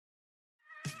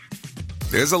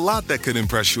There's a lot that could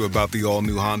impress you about the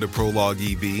all-new Honda Prologue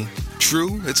EV.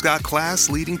 True, it's got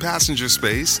class-leading passenger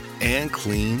space and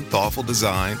clean, thoughtful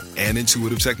design and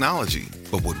intuitive technology.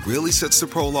 But what really sets the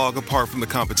Prologue apart from the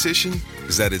competition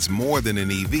is that it's more than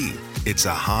an EV. It's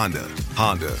a Honda.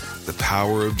 Honda, the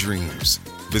power of dreams.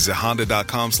 Visit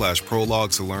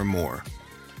honda.com/prologue to learn more.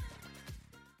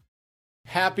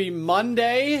 Happy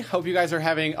Monday. Hope you guys are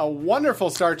having a wonderful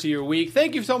start to your week.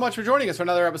 Thank you so much for joining us for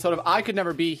another episode of I Could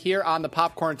Never Be here on the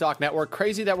Popcorn Talk Network.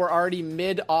 Crazy that we're already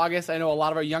mid-August. I know a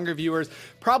lot of our younger viewers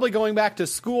probably going back to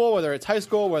school, whether it's high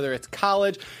school, whether it's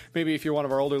college. Maybe if you're one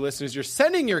of our older listeners, you're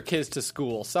sending your kids to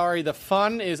school. Sorry, the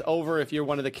fun is over if you're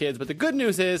one of the kids. But the good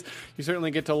news is you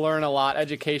certainly get to learn a lot.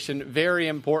 Education, very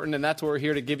important, and that's what we're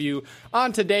here to give you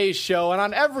on today's show. And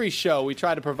on every show, we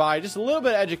try to provide just a little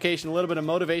bit of education, a little bit of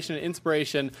motivation and inspiration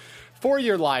for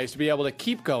your lives to be able to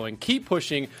keep going, keep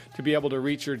pushing, to be able to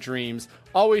reach your dreams.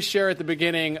 Always share at the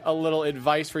beginning a little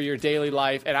advice for your daily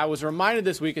life. And I was reminded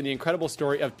this week in the incredible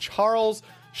story of Howard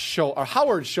Schultz,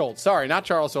 Howard Schultz,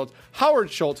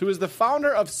 who is the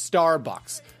founder of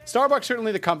Starbucks. Starbucks,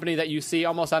 certainly the company that you see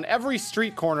almost on every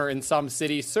street corner in some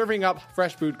cities, serving up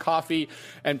fresh brewed coffee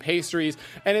and pastries.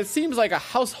 And it seems like a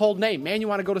household name. Man, you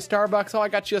want to go to Starbucks? Oh, I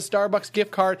got you a Starbucks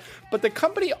gift card. But the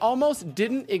company almost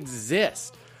didn't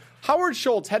exist. Howard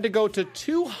Schultz had to go to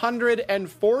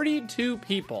 242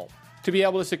 people to be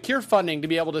able to secure funding to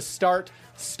be able to start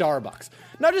Starbucks.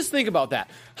 Now just think about that.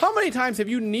 How many times have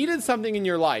you needed something in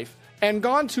your life and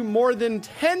gone to more than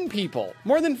 10 people,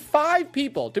 more than 5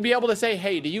 people to be able to say,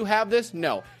 hey, do you have this?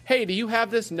 No. Hey, do you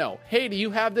have this? No. Hey, do you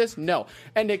have this? No.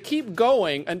 And to keep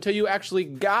going until you actually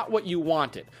got what you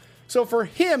wanted. So for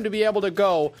him to be able to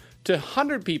go to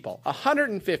 100 people,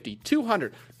 150,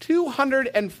 200,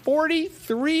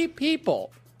 243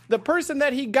 people, the person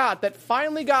that he got that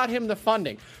finally got him the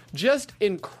funding, just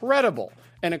incredible.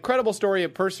 An incredible story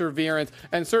of perseverance,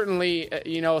 and certainly,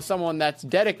 someone that's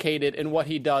dedicated in what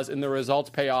he does, and the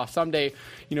results pay off. Someday,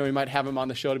 we might have him on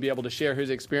the show to be able to share his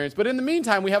experience. But in the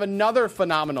meantime, we have another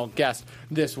phenomenal guest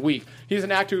this week. He's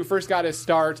an actor who first got his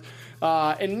start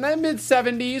in the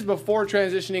mid-'70s before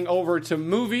transitioning over to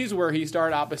movies, where he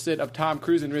starred opposite of Tom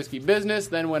Cruise in Risky Business,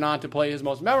 then went on to play his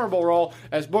most memorable role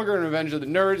as Booger in Revenge of the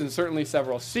Nerds, and certainly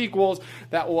several sequels.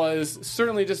 That was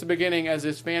certainly just the beginning as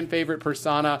his fan-favorite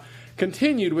persona.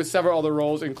 Continued with several other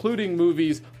roles, including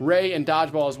movies Ray and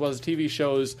Dodgeball, as well as TV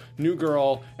shows New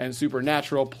Girl and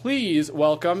Supernatural. Please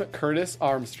welcome Curtis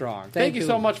Armstrong. Thank you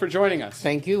so much for joining us.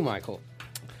 Thank you, Michael.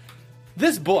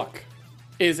 This book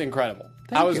is incredible.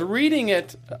 I was reading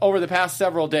it over the past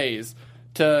several days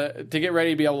to get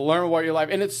ready to be able to learn about your life,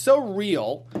 and it's so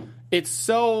real. It's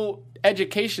so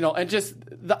educational, and just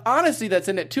the honesty that's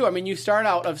in it, too. I mean, you start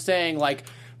out of saying, like,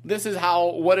 this is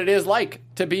what it is like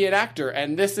to be an actor,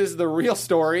 and this is the real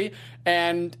story.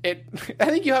 And I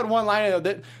think you had one line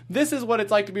that this is what it's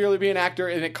like to really be an actor,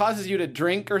 and it causes you to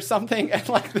drink or something, and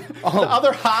like the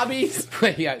other hobbies.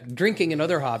 Yeah, drinking and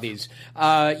other hobbies.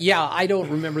 I don't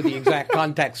remember the exact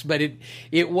context, but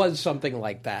it was something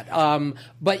like that.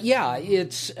 But yeah,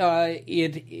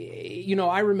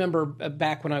 I remember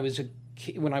back when I was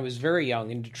very young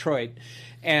in Detroit.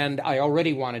 And I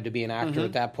already wanted to be an actor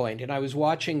at that point. And I was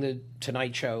watching the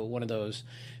Tonight Show, one of those,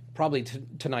 probably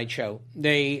Tonight Show.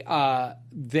 They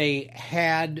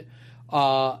had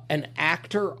an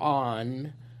actor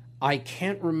on. I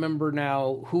can't remember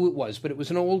now who it was, but it was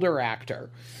an older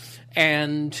actor.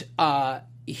 And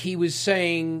he was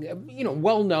saying,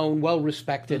 well-known,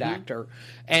 well-respected actor.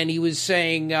 And he was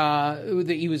saying that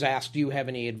he was asked, do you have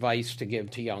any advice to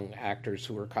give to young actors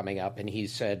who are coming up? And he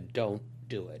said, don't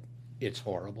do it. It's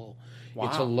horrible. Wow.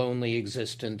 It's a lonely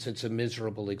existence. It's a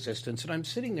miserable existence. And I'm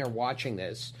sitting there watching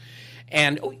this,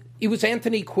 and it was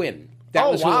Anthony Quinn.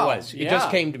 That was who it was. It just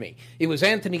came to me. It was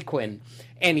Anthony Quinn,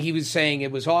 and he was saying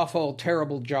it was awful,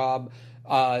 terrible job.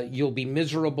 You'll be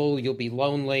miserable. You'll be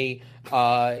lonely.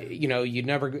 You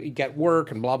never get work,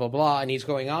 and blah, blah, blah. And he's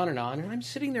going on. And I'm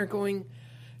sitting there going,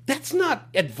 that's not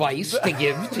advice to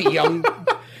give to young...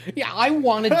 Yeah, I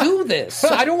want to do this.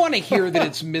 I don't want to hear that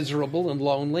it's miserable and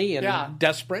lonely and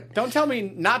desperate. Don't tell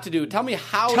me not to do it. Tell me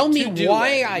how to do it. Tell me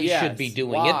why I should be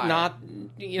doing it, not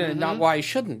why I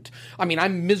shouldn't. I mean,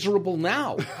 I'm miserable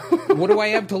now. What do I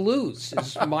have to lose,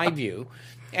 is my view.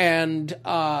 And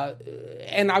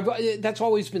that's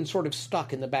always been sort of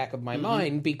stuck in the back of my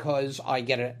mind, because I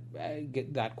get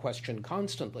that question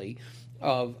constantly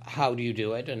of how do you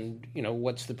do it, and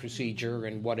what's the procedure,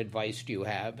 and what advice do you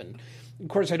have. And of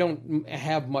course, I don't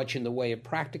have much in the way of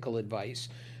practical advice,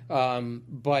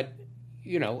 but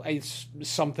it's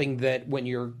something that when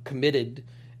you're committed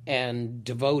and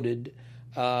devoted,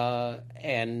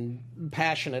 and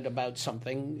passionate about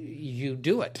something, you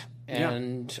do it.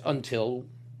 And until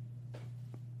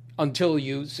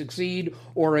you succeed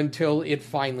or until it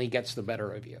finally gets the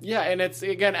better of you. Yeah, and it's,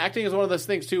 again, acting is one of those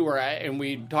things, too, where, and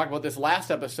we talked about this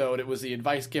last episode, it was the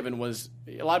advice given was,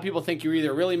 a lot of people think you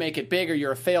either really make it big or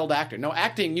you're a failed actor. No,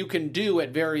 acting you can do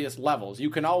at various levels. You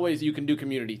can do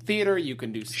community theater, you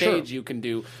can do stage, you can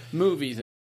do movies.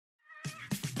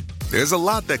 There's a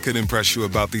lot that could impress you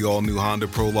about the all-new Honda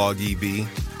Prologue EV.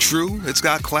 True, it's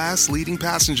got class-leading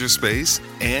passenger space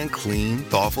and clean,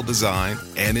 thoughtful design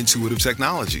and intuitive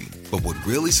technology. But what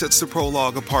really sets the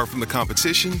Prologue apart from the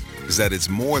competition is that it's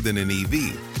more than an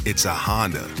EV. It's a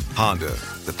Honda. Honda,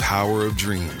 the power of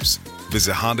dreams.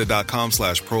 Visit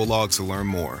honda.com/prologue to learn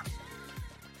more.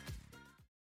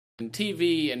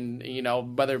 TV and,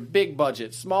 whether big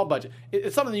budget, small budget,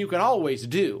 it's something you can always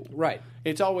do. Right.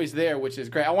 It's always there, which is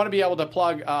great. I want to be able to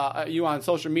plug you on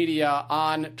social media,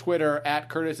 on Twitter, at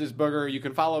Curtis's Booger. You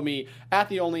can follow me at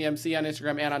The Only MC on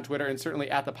Instagram and on Twitter, and certainly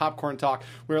at The Popcorn Talk.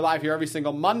 We're live here every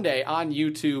single Monday on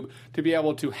YouTube to be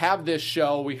able to have this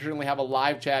show. We certainly have a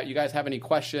live chat. You guys have any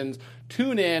questions,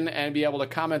 tune in and be able to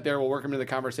comment there. We'll work them into the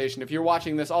conversation. If you're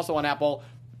watching this also on Apple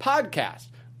Podcast,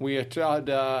 we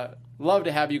love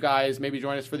to have you guys maybe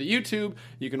join us for the YouTube.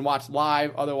 You can watch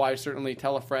live. Otherwise, certainly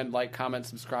tell a friend, like, comment,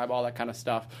 subscribe, all that kind of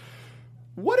stuff.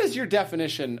 What is your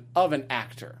definition of an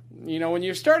actor? When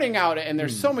you're starting out and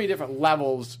there's so many different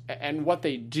levels and what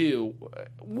they do,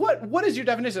 what is your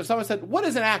definition? If someone said, what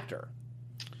is an actor?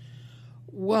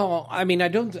 Well, I mean, I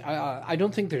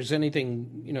don't think there's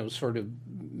anything, sort of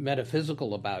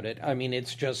metaphysical about it. I mean,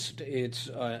 it's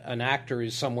an actor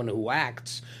is someone who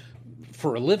acts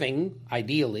for a living,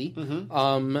 ideally.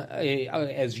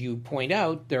 As you point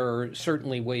out, there are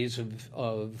certainly ways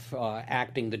of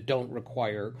acting that don't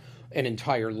require an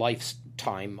entire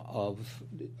lifetime of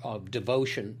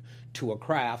devotion to a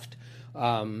craft.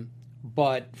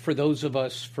 But for those of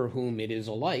us for whom it is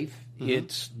a life,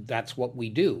 that's what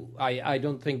we do. I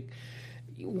don't think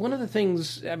one of the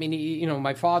things. I mean,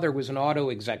 my father was an auto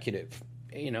executive.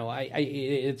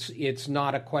 It's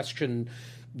not a question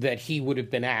that he would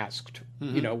have been asked.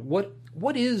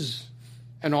 What is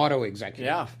an auto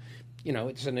executive? Yeah.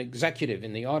 It's an executive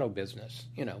in the auto business.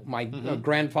 My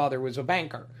grandfather was a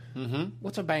banker.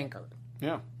 What's a banker?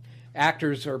 Yeah.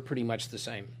 Actors are pretty much the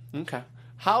same. Okay.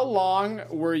 How long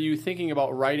were you thinking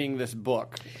about writing this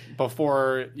book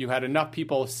before you had enough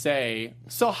people say,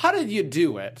 so how did you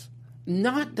do it?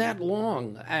 Not that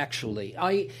long, actually.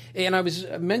 I was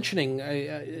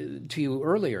mentioning to you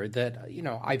earlier that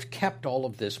I've kept all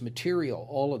of this material,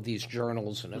 all of these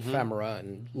journals and ephemera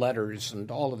and letters and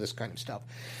all of this kind of stuff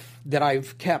that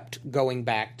I've kept going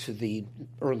back to the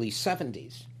early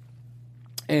 70s,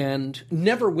 and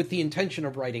never with the intention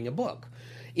of writing a book.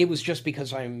 It was just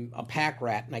because I'm a pack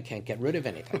rat and I can't get rid of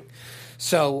anything.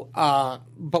 So,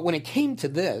 but when it came to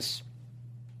this,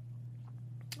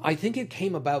 I think it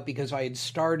came about because I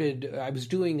was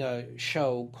doing a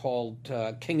show called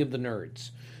King of the Nerds,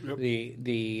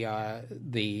 the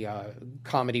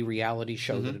comedy reality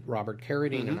show that Robert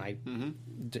Carradine and I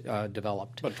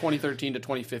developed. About 2013 to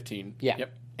 2015. Yeah.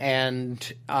 Yep.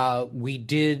 And we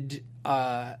did,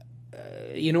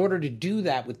 in order to do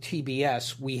that with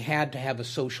TBS, we had to have a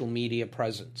social media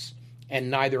presence, and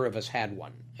neither of us had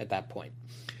one at that point.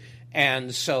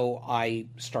 And so I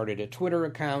started a Twitter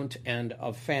account and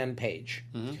a fan page.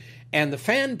 And the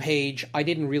fan page, I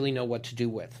didn't really know what to do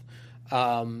with.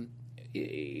 So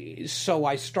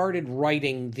I started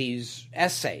writing these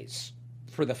essays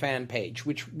for the fan page,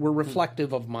 which were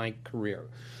reflective of my career,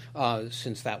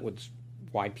 since that was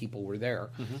why people were there.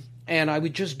 And I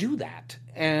would just do that.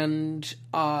 And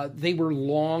they were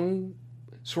long,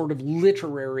 sort of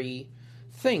literary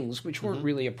things, which weren't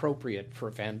really appropriate for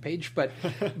a fan page, but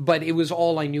it was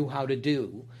all I knew how to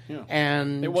do. Yeah.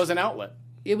 And it was an outlet.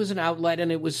 It was an outlet,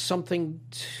 and it was something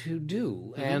to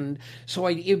do. And so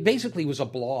it basically was a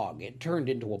blog. It turned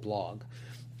into a blog.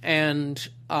 And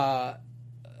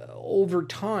over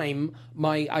time,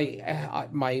 my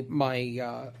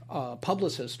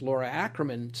publicist, Laura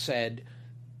Ackerman, said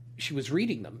she was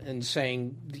reading them and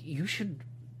saying, you should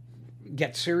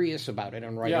get serious about it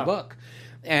and write a book.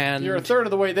 And you're a third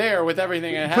of the way there with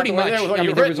everything that happened. Pretty much.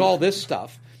 There was all this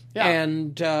stuff. Yeah.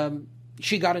 And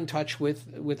she got in touch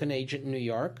with an agent in New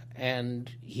York, and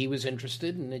he was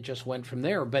interested, and it just went from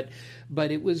there. But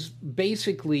it was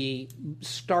basically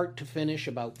start to finish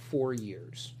about 4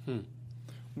 years.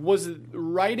 Was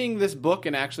writing this book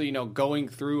and actually, going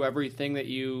through everything that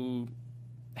you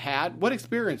had. What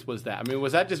experience was that? I mean,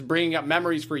 was that just bringing up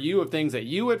memories for you of things that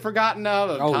you had forgotten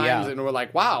of times and were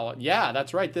like, wow, yeah,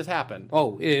 that's right, this happened?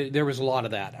 There was a lot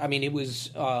of that. I mean, it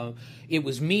was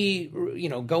me,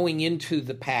 going into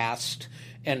the past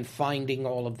and finding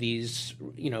all of these,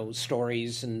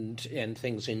 stories and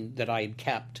things that I had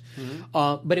kept.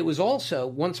 Mm-hmm. But it was also,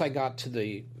 once I got to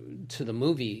the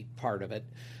movie part of it,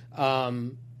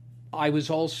 I was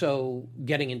also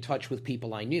getting in touch with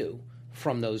people I knew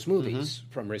from those movies,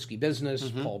 from Risky Business,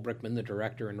 Paul Brickman, the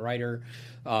director and writer,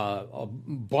 a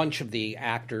bunch of the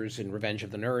actors in Revenge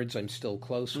of the Nerds I'm still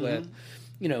close with,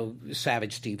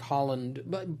 Savage Steve Holland,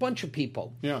 a bunch of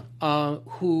people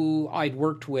who I'd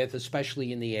worked with,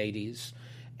 especially in the 80s.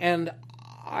 And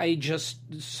I just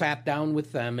sat down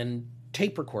with them and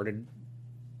tape recorded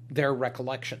their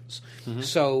recollections. Mm-hmm.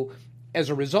 So as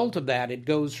a result of that, it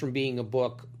goes from being a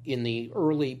book in the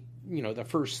early, the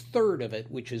first third of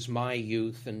it, which is my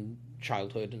youth and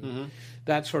childhood and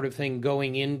that sort of thing,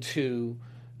 going into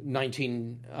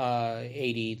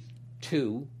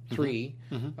 1982, 3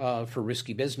 for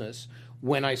Risky Business,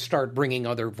 when I start bringing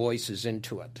other voices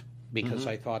into it, because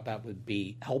I thought that would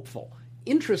be helpful.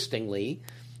 Interestingly,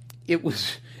 it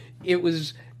was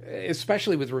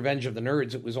especially with Revenge of the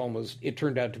Nerds, it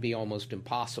turned out to be almost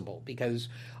impossible, because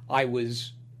I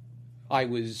was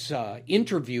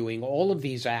interviewing all of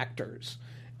these actors,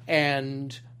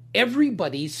 and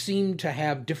everybody seemed to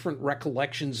have different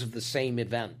recollections of the same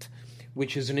event,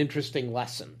 which is an interesting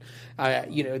lesson.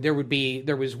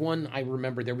 There was one, I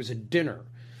remember there was a dinner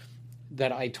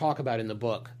that I talk about in the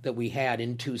book that we had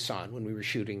in Tucson when we were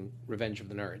shooting Revenge of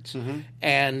the Nerds. Mm-hmm.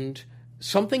 And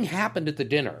something happened at the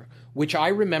dinner, which I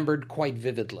remembered quite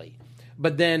vividly.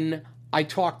 But then I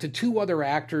talked to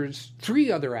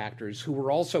three other actors who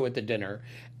were also at the dinner,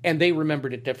 and they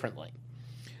remembered it differently.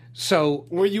 So,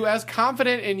 were you as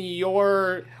confident in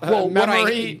your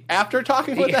memory after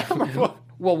talking with them?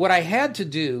 Well, what I had to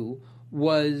do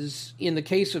was, in the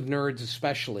case of Nerds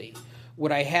especially,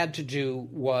 what I had to do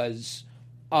was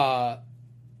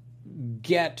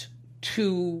get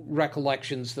two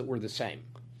recollections that were the same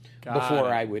before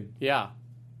I would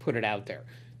put it out there.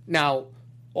 Now,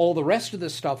 all the rest of the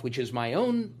stuff, which is my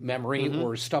own memory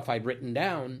or stuff I'd written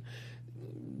down,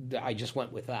 I just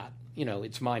went with that.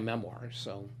 It's my memoir.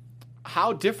 So,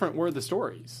 how different were the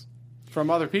stories from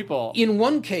other people? In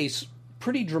one case,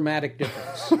 pretty dramatic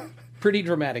difference.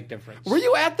 Were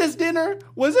you at this dinner?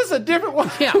 Was this a different one?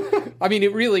 Yeah. I mean,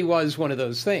 it really was one of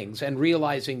those things. And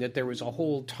realizing that there was a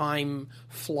whole time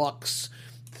flux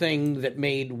thing that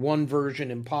made one version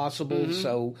impossible. Mm-hmm.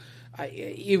 So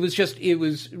it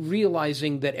was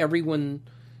realizing that everyone,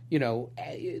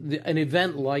 an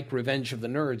event like Revenge of the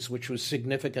Nerds, which was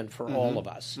significant for all of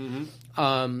us,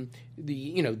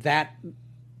 that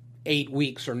 8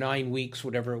 weeks or 9 weeks,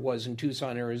 whatever it was, in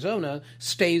Tucson, Arizona,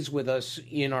 stays with us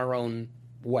in our own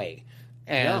way.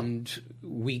 And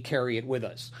we carry it with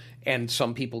us. And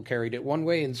some people carried it one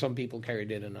way, and some people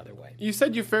carried it another way. You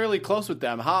said you're fairly close with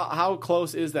them. How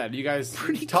close is that? Do you guys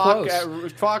pretty talk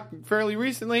fairly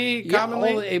recently,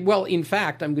 commonly? Well, in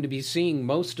fact, I'm going to be seeing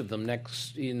most of them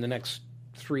in the next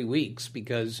 3 weeks,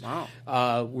 because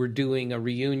we're doing a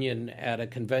reunion at a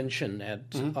convention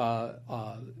at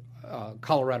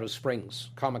Colorado Springs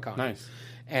Comic-Con. Nice.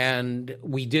 And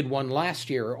we did one last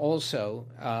year also.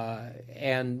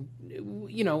 And,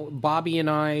 Bobby and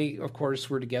I, of course,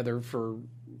 were together for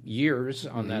years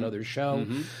on that other show.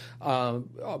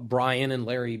 Brian and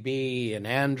Larry B. and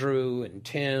Andrew and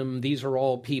Tim, these are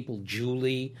all people,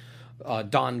 Julie,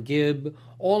 Don Gibb.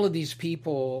 All of these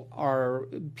people are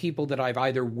people that I've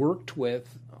either worked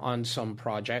with on some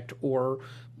project, or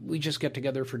we just get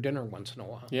together for dinner once in a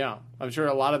while. Yeah. I'm sure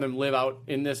a lot of them live out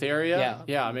in this area.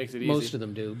 Yeah, it makes it easy. Most of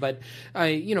them do. But,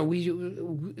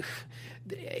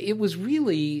 it was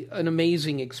really an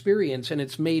amazing experience, and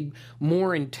it's made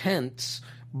more intense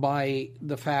by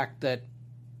the fact that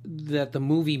the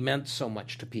movie meant so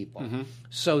much to people.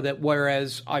 So that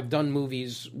whereas I've done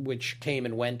movies which came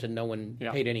and went and no one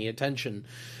paid any attention,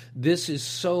 this is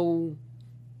so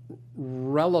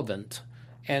relevant,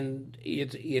 and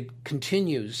it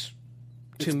continues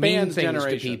to mean things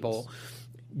to people.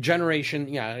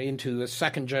 Into a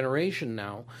second generation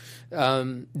now,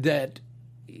 that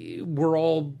we're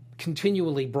all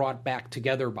continually brought back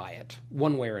together by it,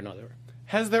 one way or another.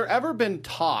 Has there ever been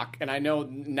talk, and I know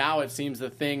now it seems the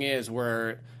thing is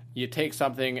where you take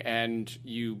something and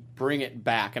you bring it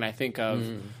back, and I think of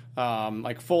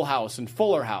like Full House and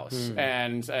Fuller House,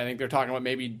 and I think they're talking about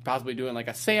maybe possibly doing like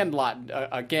a Sandlot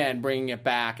again, bringing it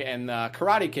back, and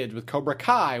Karate Kids with Cobra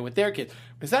Kai with their kids.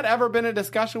 Has that ever been a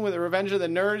discussion with Revenge of the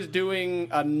Nerds doing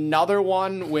another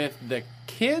one with the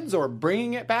kids or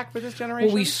bringing it back for this generation?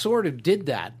 Well, we sort of did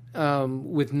that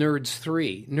with Nerds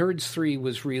 3. Nerds 3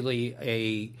 was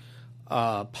really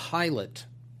a pilot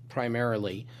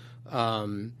primarily,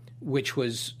 which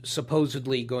was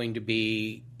supposedly going to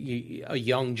be a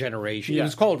young generation. Yeah. It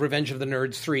was called Revenge of the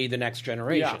Nerds 3, The Next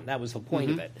Generation. Yeah. That was the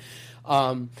point of it.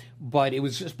 But it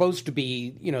was supposed to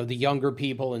be, the younger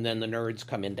people, and then the nerds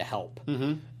come in to help.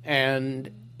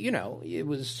 And, it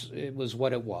was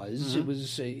what it was.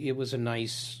 It was a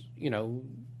nice,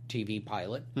 TV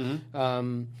pilot.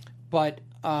 But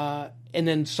and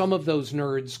then some of those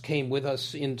nerds came with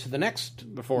us into the next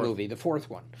movie, the fourth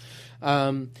one.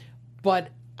 But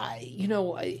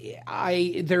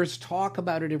there's talk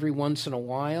about it every once in a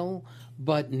while,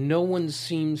 but no one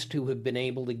seems to have been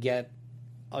able to get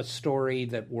a story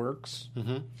that works.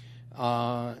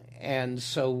 And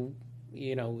so,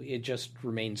 it just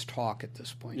remains talk at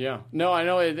this point. Yeah. No, I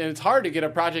know it's hard to get a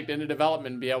project into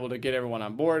development and be able to get everyone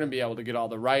on board and be able to get all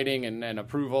the writing and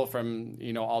approval from,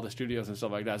 all the studios and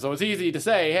stuff like that. So it's easy to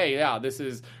say, hey, yeah, this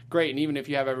is great. And even if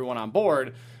you have everyone on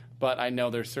board, but I know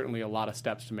there's certainly a lot of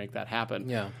steps to make that happen.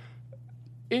 Yeah.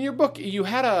 In your book, you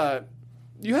had a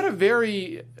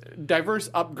very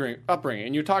diverse upbringing,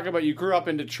 and you talk about you grew up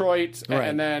in Detroit, right.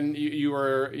 and then you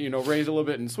were raised a little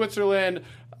bit in Switzerland.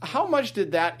 How much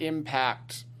did that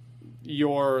impact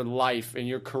your life and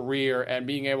your career and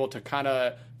being able to kind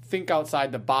of think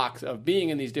outside the box of being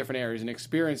in these different areas and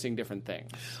experiencing different things?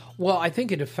 Well, I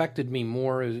think it affected me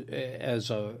more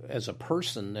as a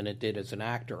person than it did as an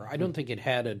actor. I don't think it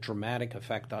had a dramatic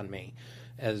effect on me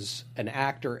as an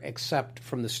actor, except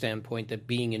from the standpoint that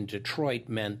being in Detroit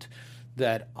meant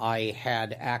that I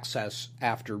had access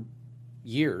after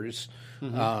years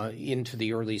into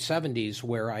the early 70s,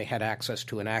 where I had access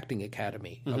to an acting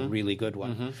academy, a really good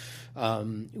one,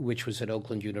 which was at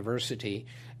Oakland University,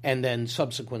 and then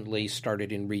subsequently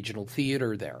started in regional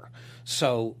theater there.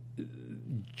 So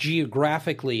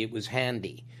geographically it was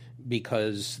handy,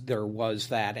 because there was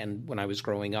that, and when I was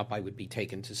growing up, I would be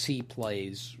taken to see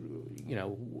plays,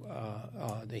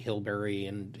 the Hillberry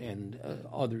and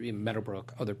other in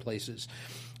Meadowbrook, other places,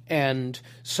 and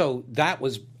so that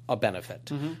was a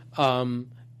benefit.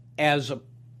 As a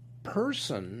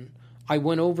person, I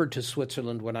went over to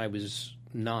Switzerland when I was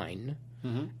 9,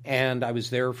 and I was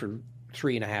there for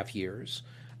 3.5 years.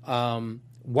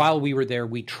 While we were there,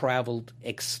 we traveled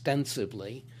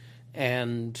extensively,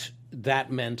 and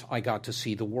that meant I got to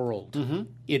see the world.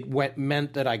 It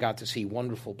meant that I got to see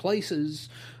wonderful places,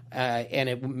 and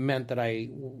it meant that I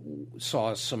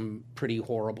saw some pretty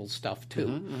horrible stuff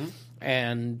too,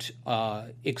 and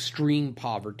extreme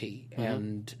poverty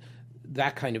and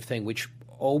that kind of thing, which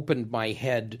opened my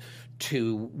head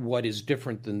to what is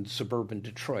different than suburban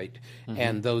Detroit,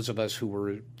 and those of us who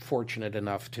were fortunate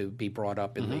enough to be brought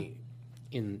up in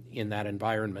in that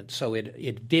environment. So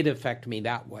it did affect me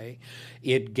that way.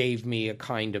 It gave me a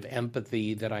kind of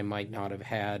empathy that I might not have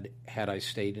had I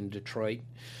stayed in Detroit.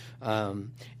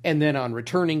 And then on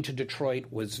returning to Detroit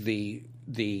was in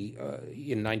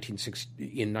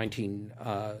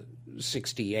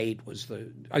 1968 was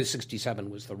the 67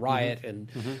 was the riot,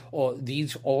 and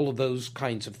all of those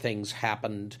kinds of things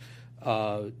happened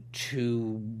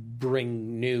to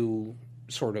bring new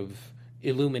sort of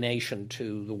illumination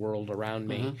to the world around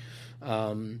me.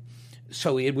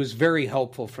 So it was very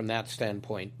helpful from that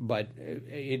standpoint, but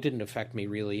it didn't affect me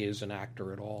really as an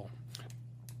actor at all.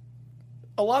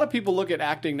 A lot of people look at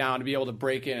acting now and to be able to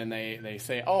break in, and they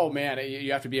say, oh man,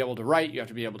 you have to be able to write, you have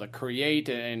to be able to create,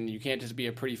 and you can't just be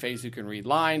a pretty face who can read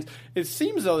lines. It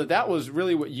seems, though, that was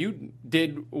really what you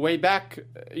did way back,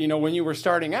 when you were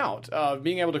starting out,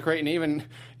 being able to create, and even,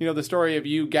 the story of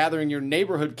you gathering your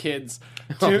neighborhood kids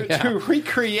to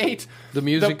recreate the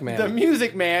Music Man. The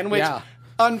Music Man, which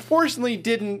unfortunately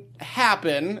didn't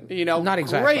happen, Not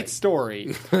exactly. Great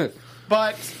story.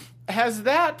 But has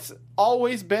that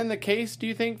always been the case, do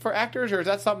you think, for actors? Or is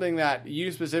that something that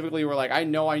you specifically were like, I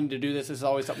know I need to do this. This is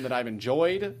always something that I've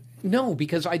enjoyed? No,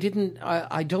 because I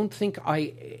don't think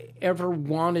I ever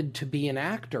wanted to be an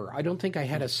actor. I don't think I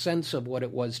had a sense of what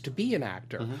it was to be an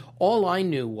actor. All I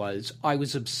knew was I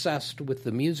was obsessed with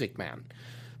The Music Man.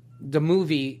 The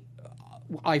movie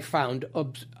I found,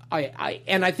 and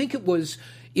I think it was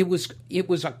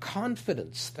a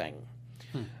confidence thing,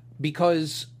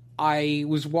 because I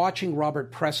was watching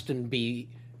Robert Preston be,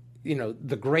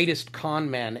 the greatest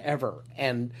con man ever,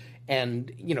 and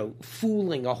and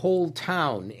fooling a whole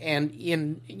town, and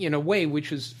in a way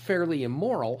which is fairly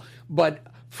immoral, but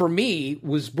for me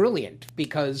was brilliant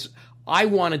because I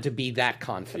wanted to be that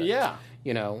confident. Yeah.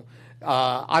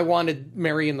 I wanted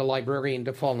Marion the librarian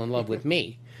to fall in love with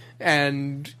me,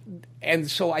 and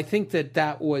so I think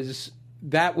that was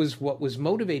what was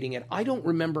motivating it. I don't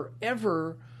remember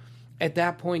ever at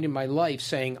that point in my life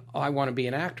saying, I want to be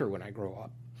an actor when I grow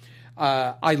up.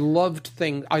 I loved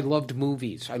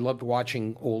movies. I loved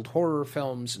watching old horror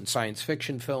films and science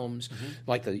fiction films,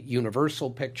 like the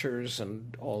Universal pictures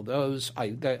and all those.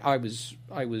 I was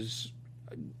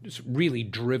really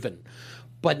driven,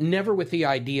 but never with the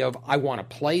idea of I want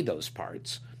to play those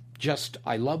parts. Just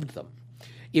I loved them.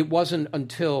 It wasn't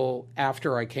until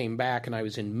after I came back and I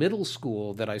was in middle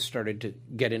school that I started to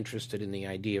get interested in the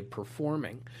idea of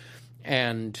performing,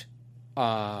 and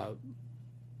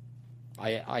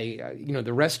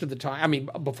the rest of the time, I mean,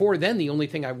 before then, the only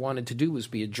thing I wanted to do was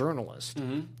be a journalist.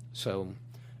 So,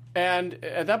 and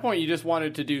at that point, you just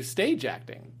wanted to do stage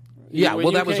acting. Yeah,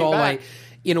 well, that was all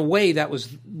in a way, that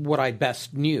was what I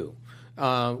best knew.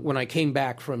 When I came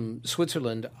back from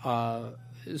Switzerland,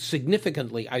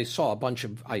 significantly, I saw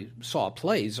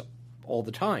plays all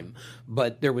the time,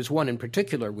 but there was one in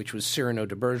particular, which was Cyrano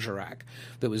de Bergerac,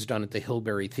 that was done at the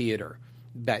Hilberry Theatre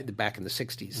back in the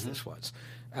 60s. This was.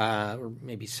 Or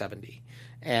maybe 70,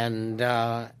 and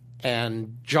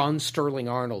John Sterling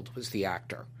Arnold was the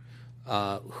actor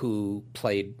who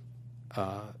played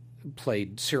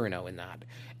Cyrano in that,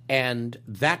 and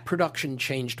that production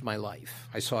changed my life.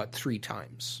 I saw it 3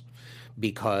 times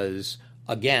because,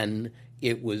 again,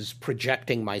 it was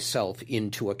projecting myself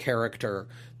into a character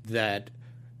that.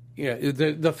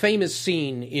 The famous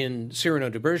scene in Cyrano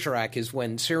de Bergerac is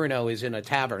when Cyrano is in a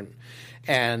tavern,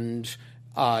 and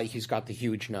he's got the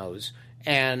huge nose,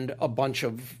 and a bunch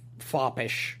of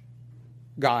foppish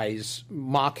guys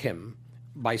mock him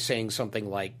by saying something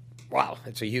like, wow,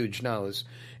 it's a huge nose.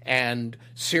 And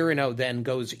Cyrano then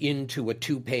goes into a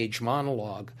 2-page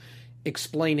monologue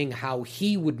explaining how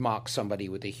he would mock somebody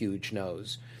with a huge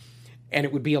nose. And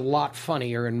it would be a lot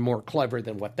funnier and more clever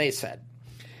than what they said.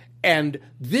 And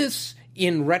this,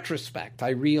 in retrospect, I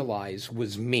realize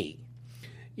was me.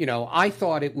 I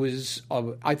thought it was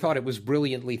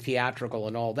brilliantly theatrical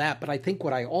and all that, but I think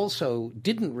what I also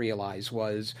didn't realize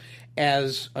was,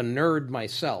 as a nerd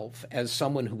myself, as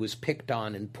someone who was picked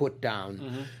on and put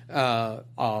down,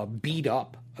 beat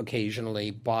up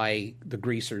occasionally by the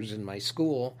greasers in my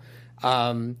school,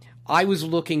 I was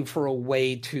looking for a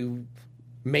way to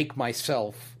make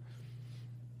myself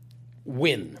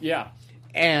win. Yeah.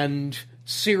 And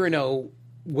Cyrano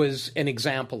was an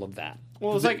example of that.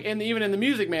 Well, it's like even in The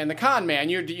Music Man, The Con Man,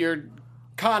 you're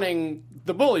conning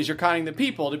the bullies, you're conning the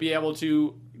people to be able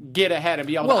to get ahead and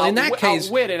be able to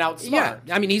outwit and outsmart. Yeah,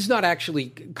 I mean, he's not actually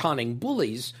conning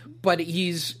bullies, but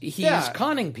he's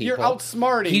conning people. You're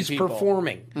outsmarting people. He's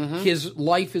performing. His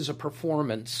life is a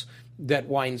performance that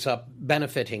winds up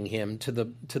benefiting him to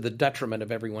the detriment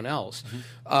of everyone else.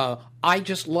 I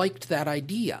just liked that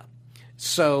idea.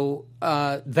 So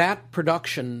that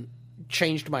production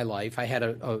changed my life. I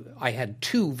had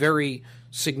 2 very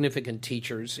significant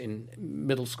teachers in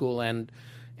middle school and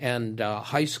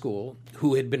high school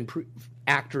who had been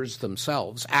actors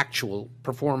themselves, actual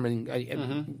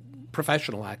performing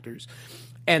professional actors,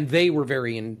 and they were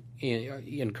very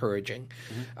encouraging.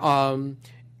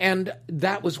 And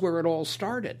that was where it all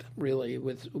started. Really,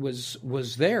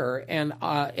 was there, and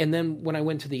then when I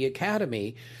went to the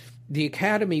academy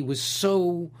was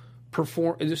so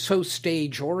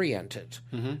stage oriented.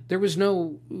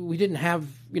 We didn't have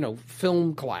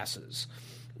film classes.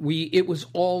 It was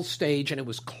all stage, and it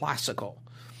was classical,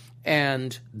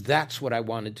 and that's what I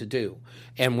wanted to do.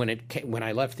 And when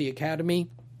I left the academy,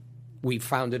 we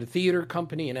founded a theater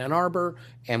company in Ann Arbor,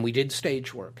 and we did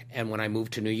stage work. And when I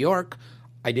moved to New York,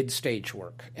 I did stage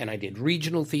work, and I did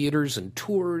regional theaters and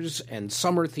tours and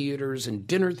summer theaters and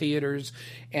dinner theaters,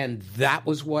 and that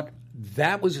was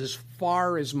as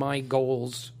far as my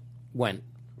goals went.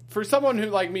 For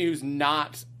someone like me who's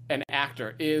not an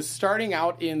actor, is starting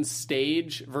out in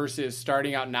stage versus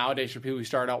starting out nowadays for people who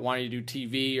start out wanting to do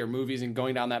TV or movies and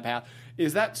going down that path,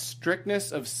 is that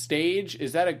strictness of stage,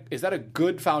 is that a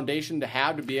good foundation to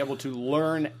have to be able to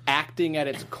learn acting at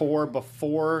its core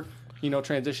before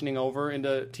transitioning over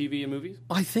into TV and movies?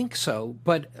 I think so.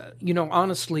 But,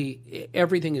 honestly,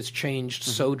 everything has changed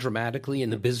so dramatically,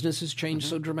 and the business has changed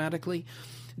so dramatically,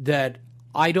 that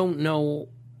I don't know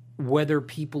whether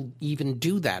people even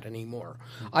do that anymore.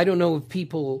 I don't know if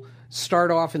people start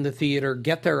off in the theater,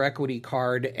 get their equity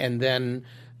card, and then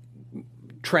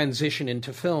transition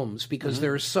into films, because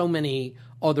there are so many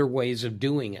other ways of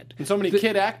doing it. And so many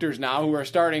kid actors now who are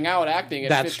starting out acting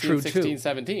at 15, 16,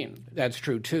 17. That's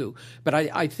true too. But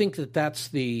I think that's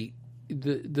the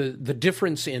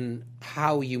difference in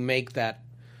how you make that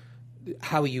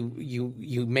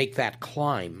make that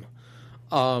climb.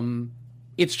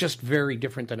 It's just very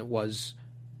different than it was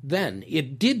then.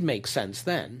 It did make sense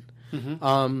then.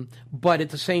 But at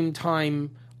the same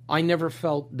time, I never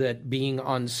felt that being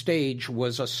on stage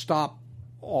was a stop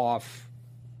off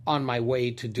on my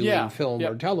way to doing film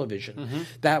or television.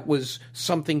 That was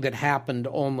something that happened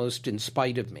almost in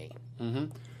spite of me.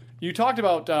 You talked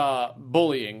about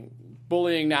bullying.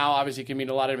 Bullying now obviously can mean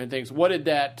a lot of different things. What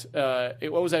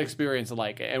was that experience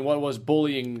like? And what was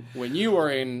bullying when you were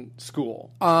in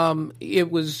school? It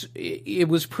was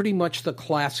pretty much the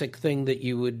classic thing that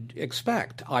you would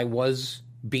expect. I was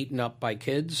beaten up by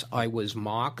kids. I was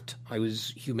mocked. I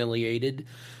was humiliated.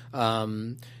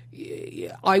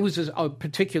 I was a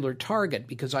particular target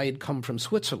because I had come from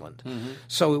Switzerland.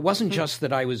 So it wasn't just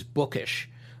that I was bookish,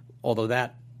 although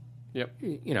that,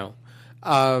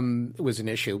 was an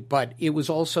issue. But it was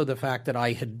also the fact that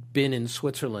I had been in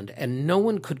Switzerland, and no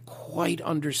one could quite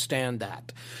understand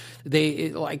that.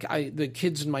 The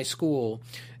kids in my school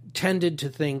tended to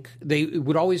think, they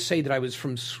would always say that I was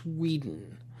from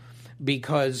Sweden,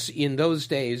 because in those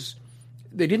days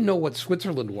they didn't know what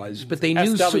Switzerland was, but they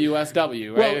knew SW,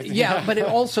 right? Well, yeah, but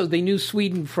also they knew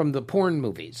Sweden from the porn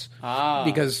movies,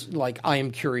 because I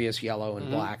Am Curious, Yellow and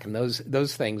Black, and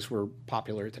those things were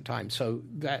popular at the time. So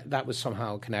that was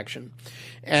somehow a connection,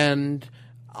 and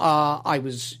I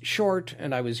was short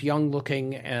and I was young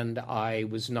looking and I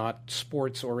was not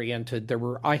sports oriented.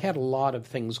 I had a lot of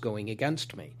things going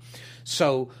against me.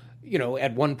 So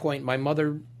at one point my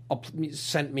mother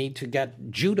sent me to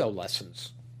get judo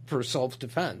lessons for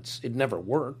self-defense. It never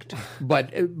worked,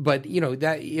 but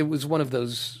that it was one of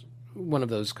those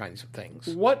kinds of things.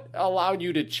 What allowed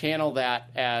you to channel that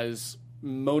as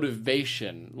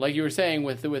motivation? Like you were saying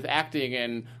with acting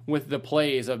and with the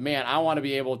plays of, man, I want to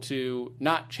be able to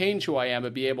not change who I am,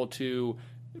 but be able to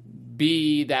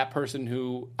be that person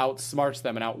who outsmarts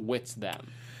them and outwits them.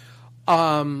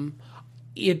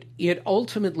 It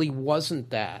ultimately wasn't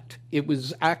that. It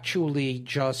was actually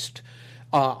just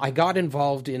I got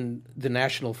involved in the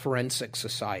National Forensic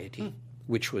Society,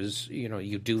 which was,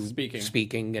 you do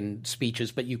speaking and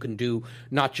speeches, but you can do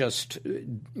not just,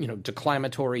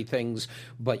 declamatory things,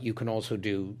 but you can also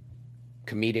do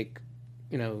comedic,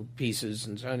 pieces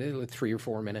and so 3 or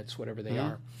 4 minutes, whatever they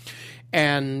are.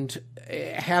 And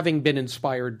having been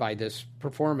inspired by this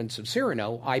performance of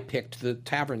Cyrano, I picked the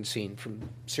tavern scene from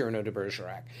Cyrano de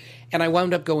Bergerac. And I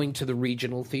wound up going to the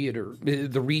regional theater,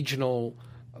 the regional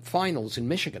finals in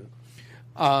Michigan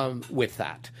with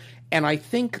that. And I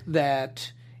think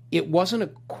that it wasn't a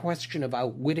question of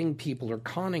outwitting people or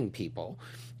conning people.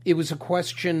 It was a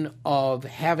question of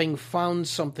having found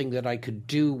something that I could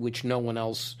do which no one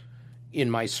else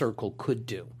in my circle could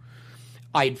do.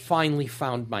 I'd finally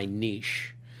found my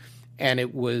niche, and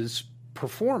it was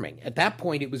performing. At that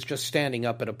point, it was just standing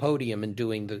up at a podium and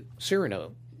doing the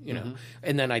Cyrano,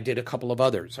 And then I did a couple of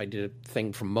others. I did a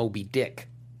thing from Moby Dick.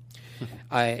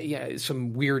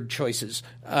 Some weird choices.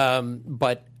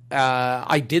 But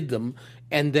I did them,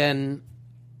 and then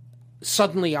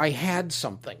suddenly I had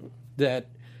something that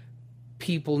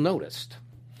people noticed.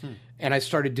 And I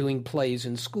started doing plays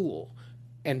in school,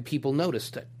 and people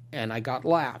noticed it, and I got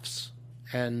laughs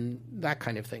and that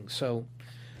kind of thing. So,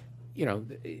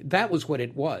 that was what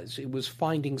it was. It was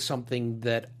finding something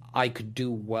that I could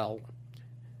do well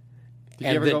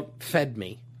fed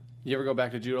me. You ever go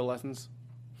back to judo lessons?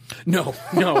 No.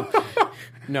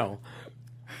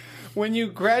 When you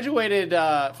graduated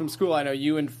from school, I know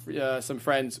you and some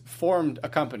friends formed a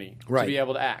company to be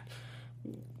able to act.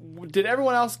 Did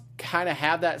everyone else kind of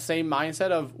have that same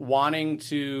mindset of wanting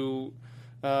to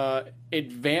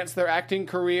advance their acting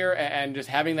career and just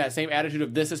having that same attitude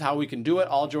of this is how we can do it,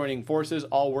 all joining forces,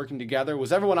 all working together?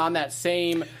 Was everyone on that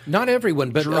same not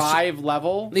everyone, but drive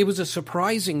level? It was a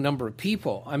surprising number of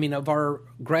people. I mean, of our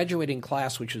graduating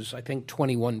class, which is, I think,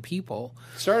 21 people.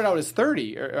 Started out as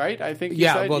 30, right? I think you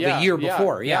said? The year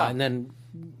before, and then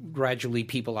gradually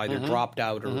people either dropped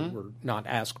out or were not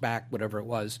asked back, whatever it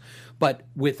was. But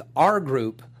with our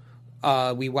group,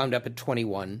 we wound up at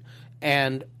 21,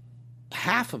 and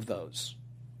half of those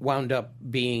wound up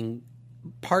being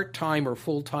part-time or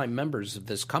full-time members of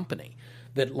this company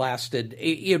that lasted.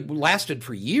 It lasted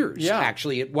for years,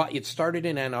 actually. It started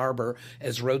in Ann Arbor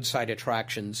as roadside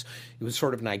attractions. It was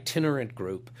sort of an itinerant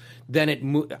group.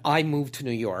 Then I moved to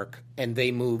New York, and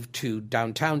they moved to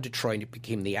downtown Detroit. It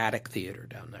became the Attic Theater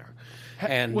down there.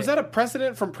 And was that a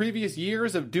precedent from previous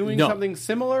years of doing No. something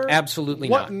similar? Absolutely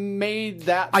what not. What made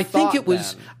that? I think it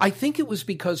was. Then? I think it was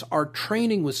because our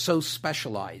training was so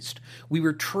specialized. We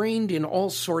were trained in all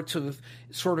sorts of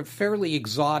sort of fairly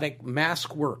exotic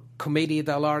mask work, commedia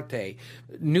dell'arte,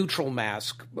 neutral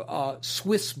mask,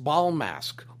 Swiss ball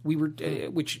mask. We were,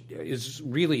 which is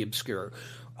really obscure.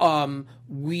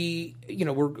 We,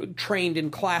 were trained in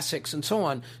classics and so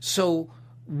on. So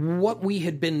what we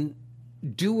had been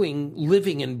doing,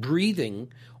 living and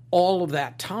breathing all of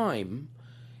that time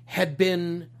had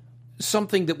been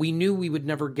something that we knew we would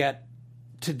never get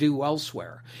to do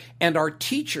elsewhere. And our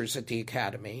teachers at the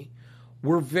academy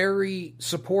were very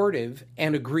supportive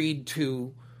and agreed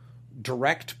to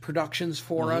direct productions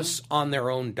for us on their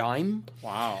own dime.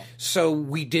 Wow. So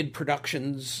we did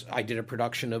productions. I did a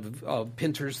production of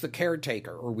Pinter's The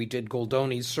Caretaker, or we did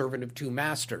Goldoni's Servant of Two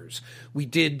Masters. We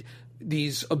did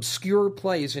these obscure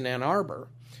plays in Ann Arbor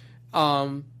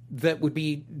that would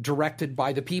be directed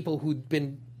by the people who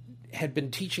had been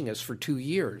teaching us for 2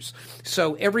 years.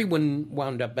 So everyone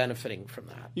wound up benefiting from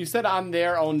that. You said on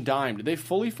their own dime. Did they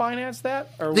fully finance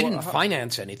that? Or They didn't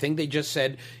finance anything. They just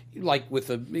said, like with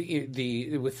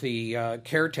the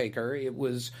Caretaker, it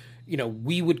was,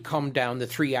 we would come down, the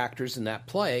 3 actors in that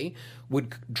play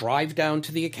would drive down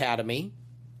to the academy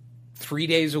 3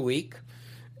 days a week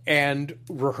and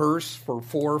rehearse for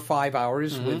 4 or 5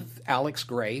 hours with Alex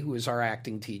Gray, who is our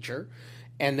acting teacher.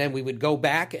 And then we would go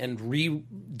back and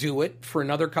redo it for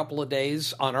another couple of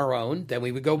days on our own. Then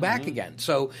we would go back again.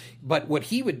 So, but what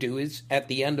he would do is, at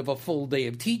the end of a full day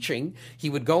of teaching,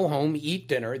 he would go home, eat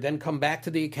dinner, then come back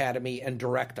to the academy and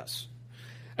direct us.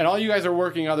 And all you guys are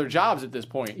working other jobs at this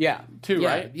point. Yeah. Too,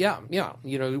 right? Yeah.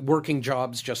 Working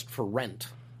jobs just for rent.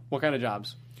 What kind of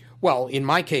jobs? Well, in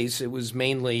my case, it was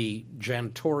mainly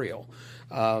janitorial.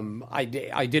 I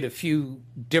did a few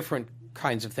different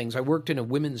kinds of things. I worked in a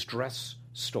women's dress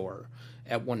store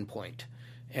at one point,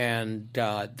 and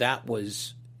that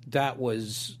was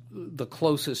the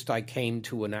closest I came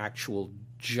to an actual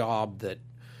job that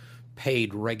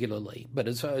paid regularly. But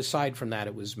aside from that,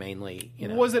 it was mainly,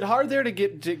 Was it hard there to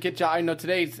get jobs? I know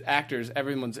today's actors,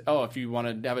 everyone's, if you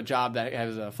want to have a job that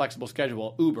has a flexible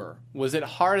schedule, Uber. Was it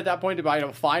hard at that point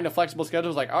to find a flexible schedule? It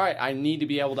was like, all right, I need to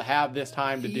be able to have this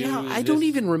time to do Yeah, I don't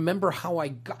even remember how I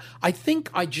got. I think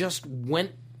I just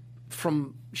went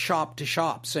from shop to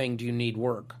shop saying, do you need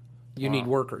work? You need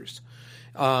workers.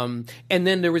 And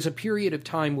then there was a period of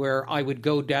time where I would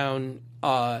go down,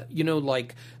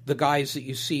 like the guys that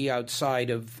you see outside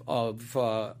of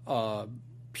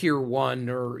Pier 1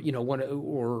 or,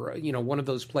 one of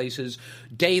those places,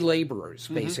 day laborers,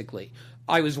 basically.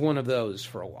 I was one of those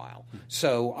for a while.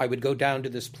 So I would go down to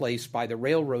this place by the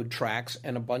railroad tracks,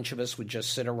 and a bunch of us would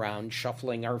just sit around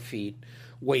shuffling our feet,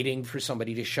 waiting for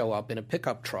somebody to show up in a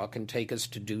pickup truck and take us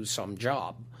to do some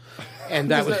job. And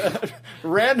that was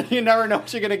random. You never know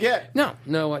what you're going to get.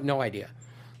 No idea.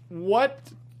 What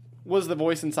was the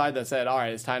voice inside that said, all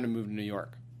right, it's time to move to New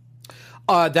York?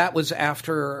 That was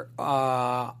after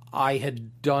I had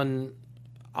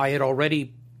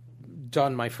already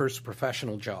done my first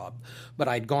professional job, but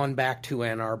I'd gone back to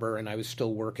Ann Arbor and I was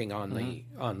still working on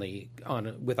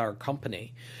with our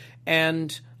company.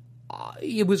 And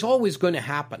it was always going to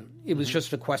happen. It was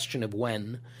just a question of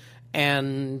when.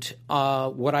 And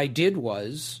what I did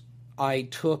was I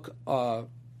took a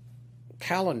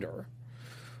calendar,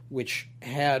 which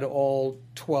had all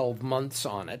 12 months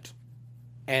on it,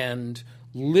 and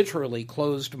literally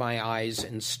closed my eyes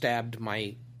and stabbed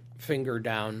my finger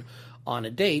down on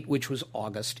a date, which was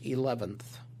August 11th.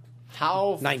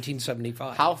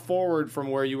 1975. How forward from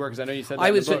where you were? Because I know you said that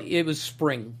in the book. It was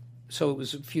spring, so it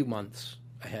was a few months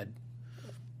ahead.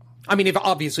 I mean, if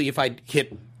I'd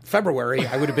hit February,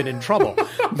 I would have been in trouble.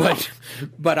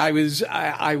 but I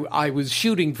was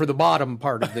shooting for the bottom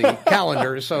part of the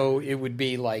calendar, so it would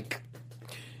be like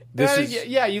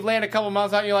you land a couple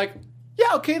months out, and you're like,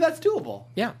 yeah, okay, that's doable.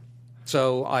 Yeah.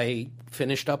 So I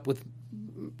finished up with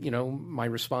my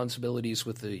responsibilities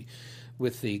with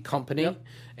the company,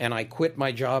 and I quit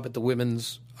my job at the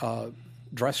women's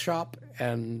dress shop,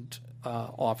 and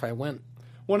off I went.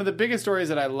 One of the biggest stories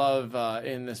that I love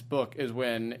in this book is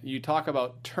when you talk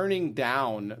about turning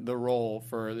down the role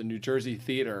for the New Jersey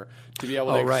Theater to be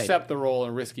able to accept the role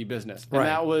in Risky Business. And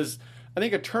that was, I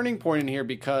think, a turning point in here,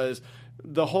 because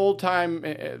the whole time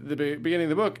at the beginning of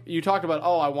the book, you talked about,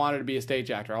 I wanted to be a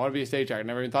stage actor. I want to be a stage actor. I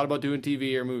never even thought about doing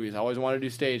TV or movies. I always wanted to do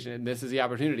stage, and this is the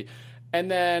opportunity. And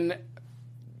then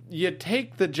you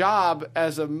take the job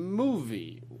as a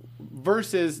movie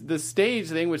versus the stage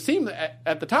thing, which seemed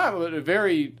at the time a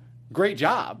very great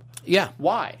job. Yeah.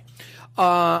 Why?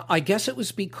 I guess it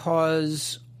was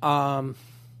because I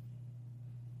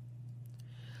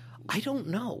don't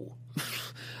know.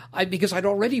 Because I'd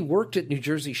already worked at New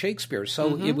Jersey Shakespeare,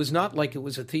 so it was not like it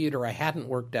was a theater I hadn't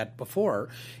worked at before.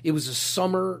 It was a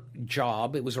summer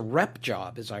job. It was a rep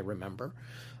job, as I remember.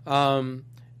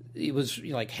 It was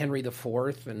like Henry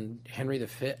IV and Henry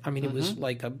V. I mean, it was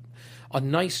like a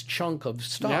nice chunk of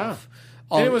stuff. Yeah.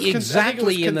 And it was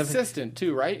exactly consistent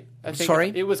too, right?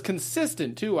 Sorry? It was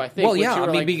consistent too, I think. Well, yeah, I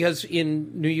mean, because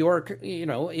in New York,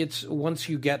 it's once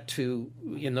you get to,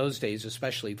 in those days,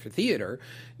 especially for theater,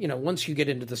 once you get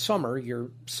into the summer, you're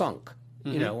sunk,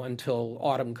 until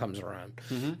autumn comes around.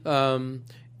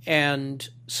 And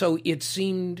so it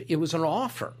seemed it was an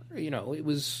offer,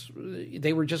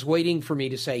 they were just waiting for me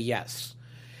to say yes.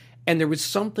 And there was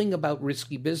something about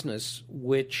Risky Business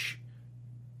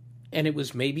and it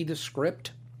was maybe the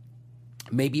script,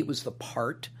 maybe it was the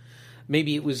part,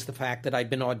 maybe it was the fact that I'd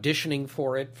been auditioning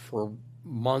for it for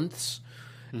months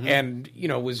and,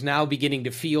 was now beginning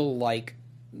to feel like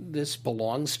this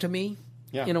belongs to me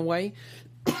in a way.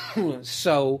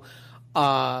 So,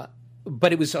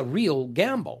 but it was a real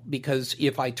gamble because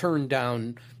if I turn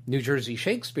down New Jersey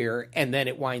Shakespeare and then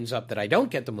it winds up that I don't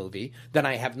get the movie, then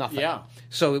I have nothing. Yeah.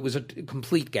 So it was a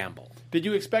complete gamble. Did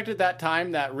you expect at that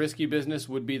time that Risky Business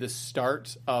would be the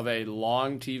start of a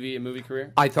long TV and movie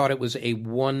career? I thought it was a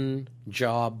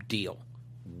one-job deal.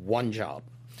 One job.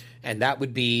 And that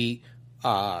would be,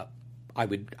 I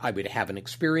would have an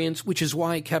experience, which is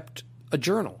why I kept a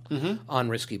journal on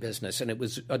Risky Business. And it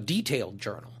was a detailed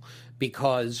journal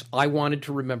because I wanted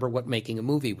to remember what making a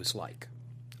movie was like.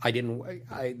 I literally,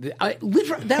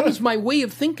 that was my way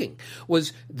of thinking,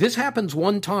 was this happens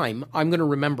one time, I'm going to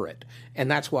remember it.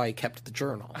 And that's why I kept the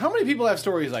journal. How many people have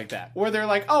stories like that where they're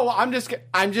like, oh, I'm just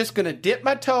going to dip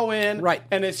my toe in. Right.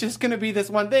 And it's just going to be this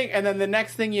one thing. And then the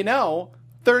next thing you know,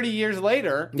 30 years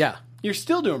later, you're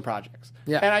still doing projects.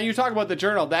 Yeah. And you talk about the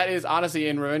journal. That is honestly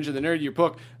in Revenge of the Nerd, your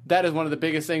book, that is one of the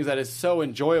biggest things that is so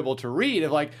enjoyable to read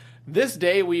of like, this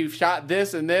day we've shot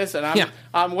this and this, and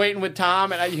I'm waiting with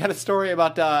Tom. And you had a story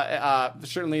about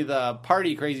certainly the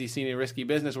party crazy scene in Risky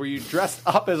Business where you dressed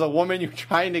up as a woman, you're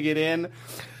trying to get in,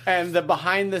 and the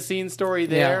behind the scenes story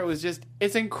there was just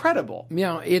it's incredible.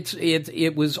 Yeah,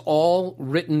 it was all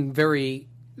written very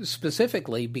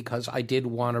specifically because I did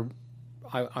want to.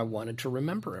 I wanted to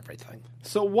remember everything.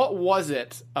 So what was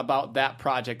it about that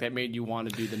project that made you want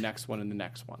to do the next one and the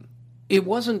next one? It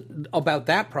wasn't about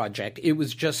that project. It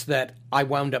was just that I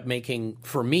wound up making,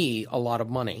 for me, a lot of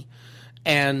money.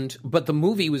 But the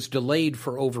movie was delayed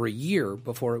for over a year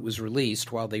before it was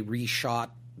released while they reshot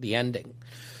the ending.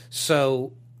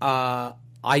 So I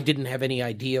didn't have any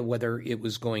idea whether it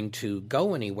was going to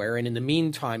go anywhere. And in the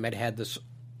meantime, I'd had this,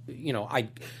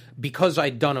 because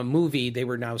I'd done a movie, they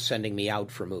were now sending me out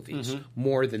for movies,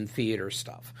 more than theater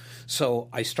stuff. So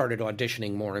I started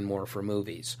auditioning more and more for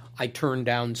movies. I turned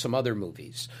down some other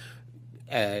movies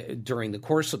during the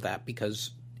course of that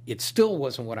because it still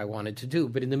wasn't what I wanted to do.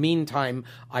 But in the meantime,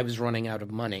 I was running out of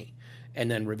money.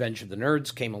 And then Revenge of the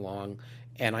Nerds came along,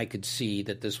 and I could see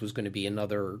that this was going to be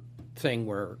another thing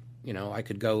where I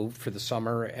could go for the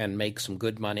summer and make some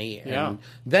good money and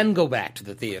then go back to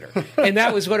the theater. And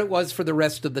that was what it was for the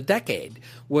rest of the decade,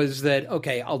 was that,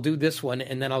 okay, I'll do this one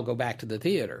and then I'll go back to the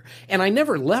theater. And I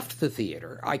never left the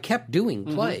theater. I kept doing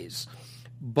plays.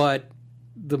 But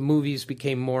the movies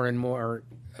became more and more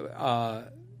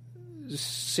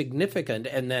significant.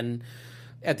 And then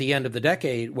at the end of the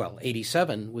decade,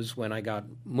 87 was when I got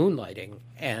Moonlighting.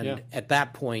 And at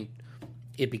that point,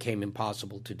 it became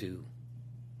impossible to do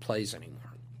plays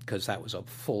anymore because that was a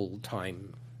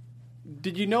full-time.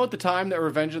 Did you know at the time that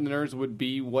Revenge of the Nerds would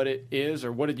be what it is,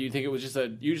 or what did you think it was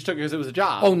you just took it because it was a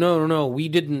job? Oh, no. We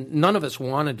didn't. None of us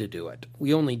wanted to do it.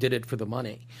 We only did it for the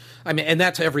money. I mean, and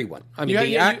that's everyone. I mean,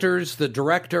 the actors, the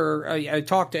director, I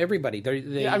talked to everybody.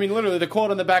 I mean, literally, the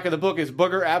quote on the back of the book is,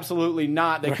 "Booger, absolutely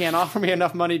not. They can't offer me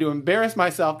enough money to embarrass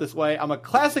myself this way. I'm a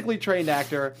classically trained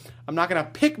actor. I'm not going to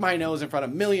pick my nose in front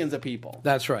of millions of people."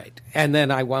 That's right. And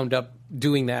then I wound up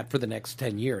doing that for the next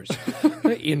 10 years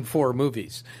in 4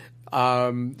 movies.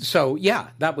 So yeah,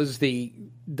 that was no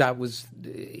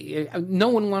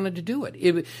one wanted to do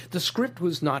it. The script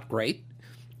was not great,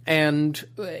 and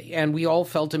we all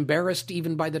felt embarrassed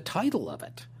even by the title of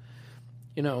it.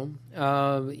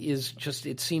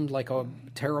 It seemed like a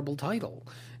terrible title.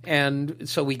 And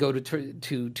so we go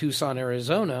to Tucson,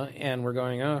 Arizona, and we're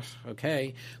going, oh,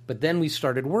 okay. But then we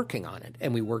started working on it,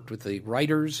 and we worked with the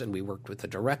writers, and we worked with the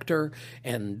director,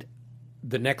 and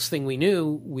the next thing we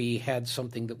knew, we had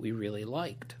something that we really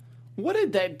liked. What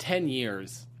did that 10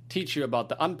 years teach you about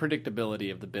the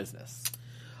unpredictability of the business?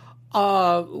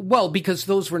 Well, because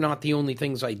those were not the only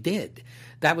things I did.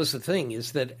 that was the thing,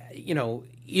 is that,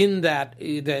 in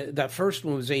that first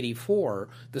one was 84,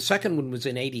 the second one was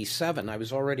in 87. I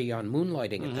was already on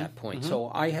Moonlighting at that point,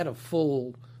 so I had a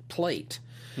full plate.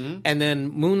 And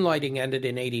then Moonlighting ended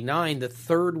in 89. The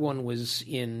third one was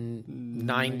in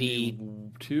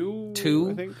 92,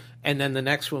 I think. And then the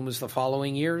next one was the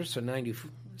following year, so 90,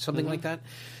 something like that.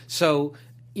 So,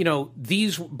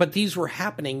 these were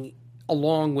happening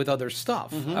along with other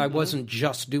stuff. I wasn't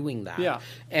just doing that. Yeah.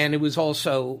 And it was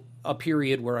also a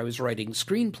period where I was writing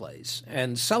screenplays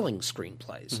and selling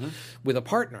screenplays with a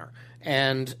partner.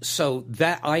 And so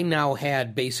that I now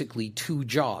had basically two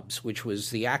jobs, which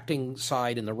was the acting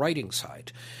side and the writing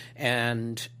side.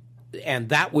 And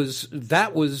that was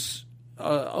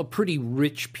a pretty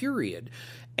rich period.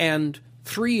 And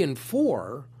 3 and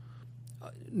 4,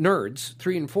 Nerds,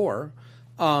 3 and 4,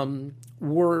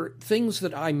 were things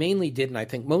that I mainly did, and I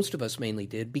think most of us mainly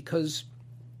did, because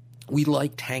we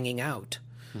liked hanging out.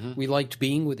 We liked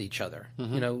being with each other.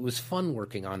 It was fun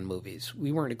working on movies.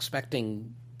 We weren't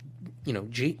expecting,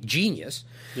 genius.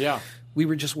 Yeah. We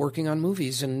were just working on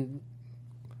movies and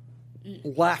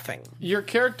laughing. Your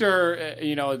character,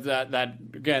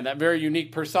 that very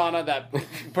unique persona, that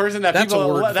person that That's people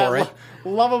a word for it.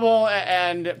 Lovable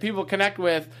and people connect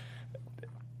with.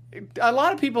 A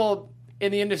lot of people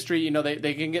in the industry,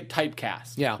 they can get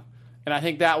typecast. Yeah. And I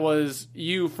think that was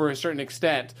you for a certain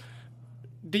extent.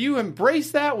 Do you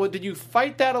embrace that? Did you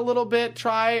fight that a little bit?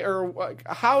 Or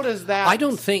how does that? I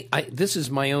don't think this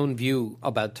is my own view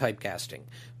about typecasting.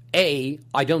 I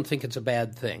don't think it's a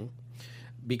bad thing,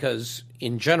 because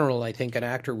in general, I think an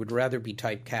actor would rather be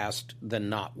typecast than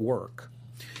not work.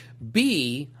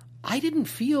 B, I didn't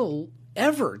feel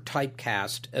ever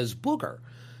typecast as Booger.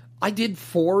 I did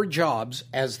 4 jobs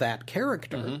as that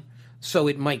character, so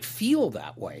it might feel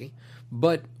that way.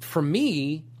 But for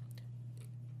me,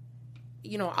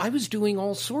 I was doing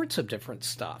all sorts of different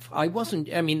stuff.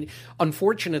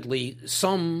 Unfortunately,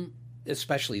 some,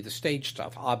 especially the stage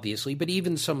stuff, obviously, but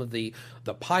even some of the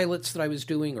pilots that I was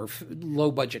doing, or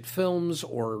low-budget films,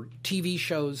 or TV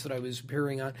shows that I was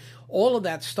appearing on, all of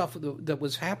that stuff that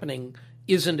was happening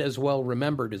isn't as well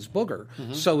remembered as Booger.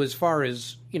 So as far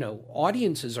as,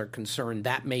 audiences are concerned,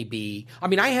 that may be...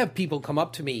 I have people come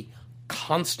up to me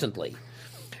constantly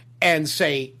and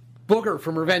say, Booger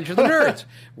from Revenge of the Nerds,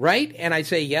 right? And I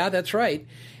say, yeah, that's right.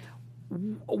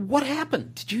 What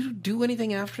happened? Did you do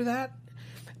anything after that?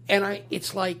 And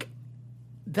it's like,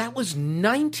 that was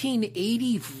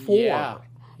 1984.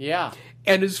 Yeah.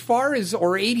 And as far as,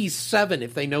 or 87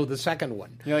 if they know the second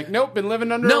one. You're like, nope, been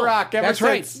living under a rock ever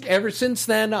since. Right. Ever since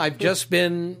then, I've just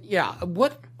been,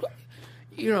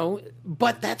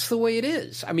 but that's the way it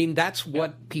is. That's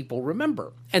what people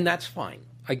remember, and that's fine.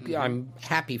 I'm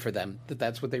happy for them that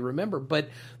that's what they remember. But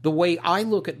the way I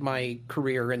look at my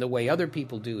career and the way other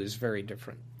people do is very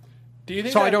different. Do you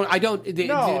think? So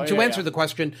to answer the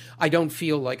question, I don't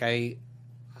feel like I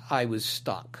was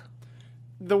stuck.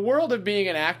 The world of being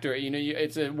an actor,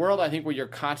 it's a world, I think, where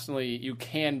you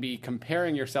can be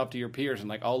comparing yourself to your peers and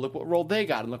like, oh, look what role they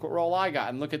got, and look what role I got,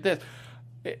 and look at this.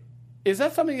 Is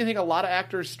that something you think a lot of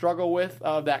actors struggle with,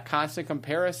 of that constant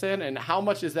comparison? And how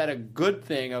much is that a good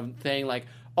thing, of saying like,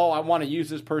 oh, I want to use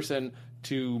this person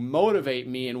to motivate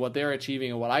me in what they're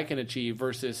achieving and what I can achieve,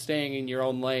 versus staying in your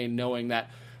own lane, knowing that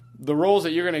the roles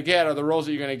that you're going to get are the roles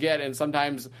that you're going to get, and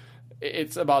sometimes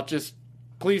it's about just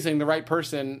pleasing the right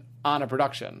person on a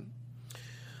production?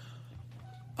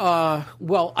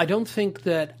 Well, I don't think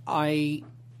that I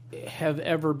have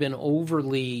ever been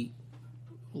overly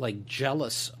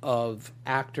jealous of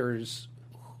actors.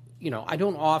 I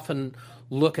don't often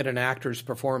look at an actor's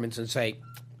performance and say,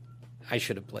 I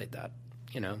should have played that,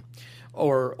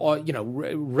 or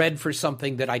read for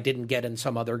something that I didn't get and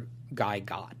some other guy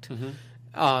got.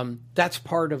 That's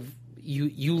part of,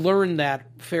 you learn that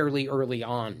fairly early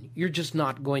on. You're just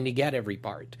not going to get every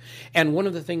part. And one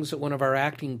of the things that one of our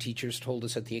acting teachers told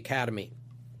us at the academy,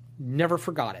 never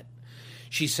forgot it.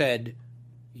 She said,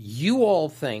 you all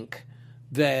think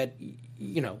that,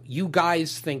 you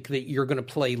guys think that you're going to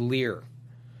play Lear,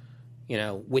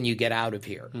 when you get out of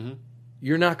here.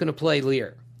 You're not going to play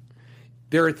Lear.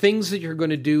 There are things that you're going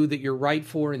to do that you're right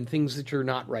for and things that you're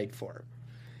not right for.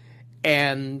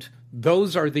 And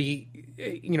those are the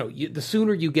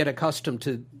sooner you get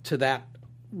accustomed to that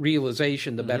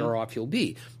realization, the better off you'll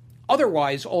be.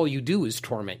 Otherwise, all you do is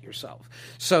torment yourself.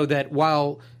 So that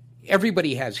while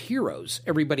everybody has heroes,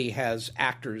 everybody has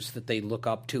actors that they look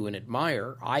up to and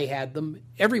admire, I had them,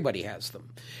 everybody has them.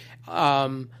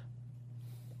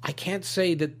 I can't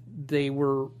say that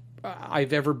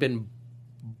I've ever been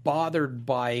bothered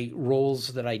by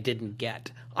roles that I didn't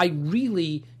get. I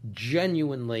really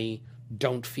genuinely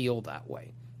don't feel that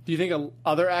way. Do you think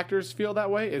other actors feel that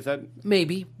way? Is that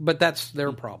maybe? But that's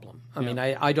their problem. I mean,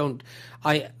 I don't.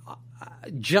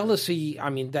 Jealousy. I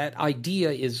mean, that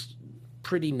idea is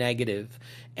pretty negative,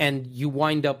 and you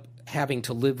wind up having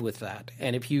to live with that.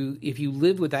 And if you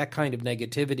live with that kind of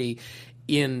negativity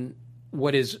in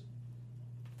what is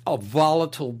a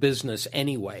volatile business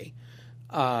anyway,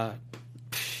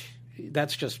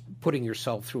 that's just putting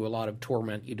yourself through a lot of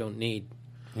torment you don't need.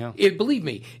 Yeah. Believe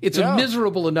me, it's a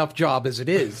miserable enough job as it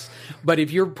is. But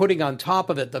if you're putting on top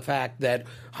of it the fact that,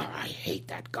 I hate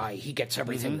that guy, he gets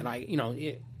everything that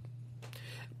I,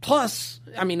 plus,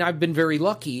 I mean, I've been very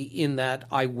lucky in that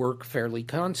I work fairly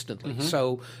constantly.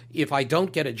 So if I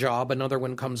don't get a job, another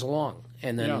one comes along.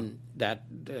 And then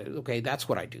that's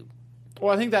what I do.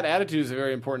 Well, I think that attitude is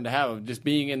very important to have, of just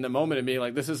being in the moment and being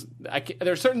like,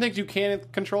 there are certain things you can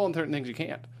control and certain things you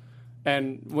can't.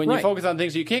 And when you focus on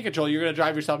things you can't control, you're going to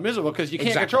drive yourself miserable because you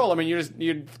can't control them. I mean,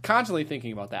 you're constantly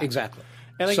thinking about that. Exactly.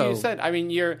 And like you said, I mean,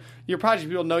 your project,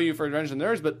 people know you for Revenge of the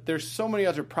Nerds, but there's so many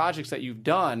other projects that you've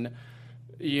done,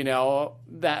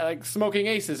 that like Smoking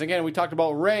Aces. Again, we talked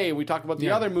about Ray, we talked about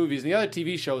the other movies and the other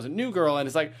TV shows and New Girl, and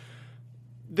it's like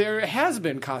there has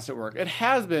been constant work. It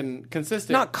has been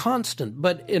consistent. Not constant,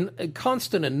 but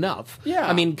constant enough. Yeah.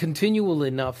 I mean, continual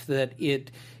enough that it,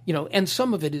 and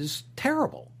some of it is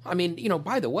terrible. I mean,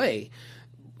 by the way,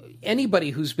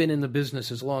 anybody who's been in the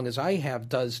business as long as I have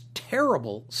does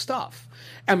terrible stuff.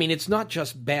 I mean, it's not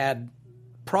just bad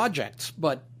projects,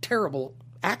 but terrible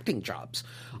acting jobs.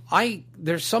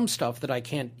 There's some stuff that I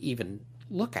can't even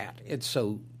look at. It's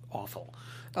so awful.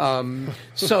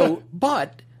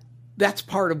 But that's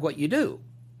part of what you do,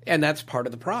 and that's part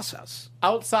of the process.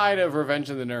 Outside of Revenge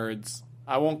of the Nerds,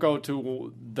 I won't go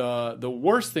to the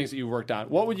worst things that you've worked on.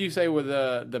 What would you say were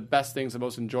the best things, the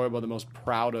most enjoyable, the most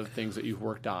proud of things that you've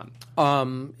worked on?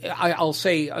 I'll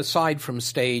say, aside from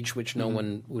stage, which no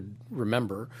one would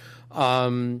remember,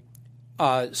 certainly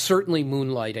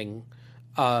Moonlighting,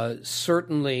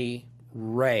 certainly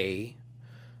Ray,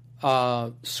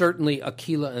 certainly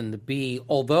Akeelah and the Bee,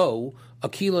 although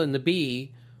Akeelah and the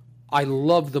Bee, I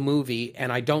love the movie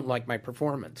and I don't like my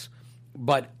performance,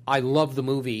 but I love the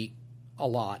movie a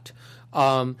lot.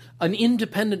 An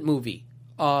independent movie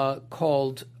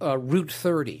called Route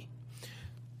 30.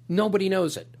 Nobody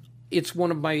knows it. It's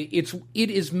it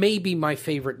is maybe my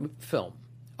favorite film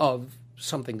of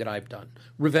something that I've done.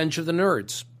 Revenge of the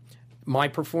Nerds. My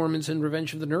performance in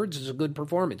Revenge of the Nerds is a good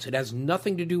performance. It has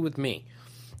nothing to do with me.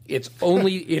 It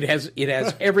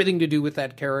has everything to do with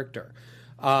that character.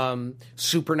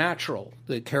 Supernatural,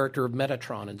 the character of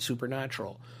Metatron in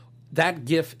Supernatural.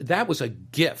 That was a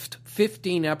gift.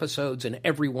 15 episodes, and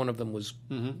every one of them was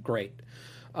great.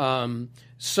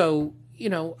 So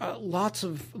lots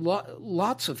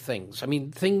of things. I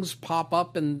mean, things pop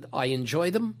up, and I enjoy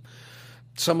them.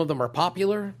 Some of them are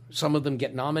popular. Some of them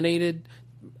get nominated.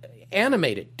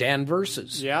 Animated, Dan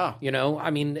Versus. Yeah.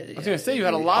 I mean... I was going to say, you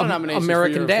had a lot of nominations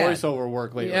American for your Dad. voiceover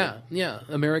work lately. Yeah,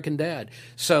 American Dad.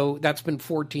 So that's been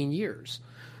 14 years.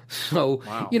 So,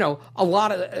 wow. A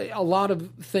lot of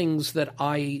things that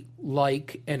I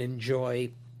like and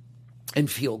enjoy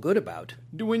and feel good about.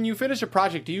 When you finish a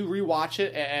project, do you rewatch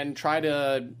it and try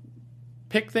to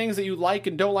pick things that you like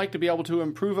and don't like to be able to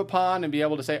improve upon and be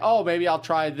able to say, oh, maybe I'll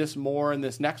try this more in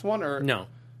this next one? Or no.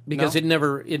 Because it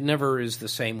never is the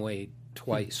same way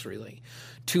twice, really.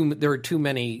 There are too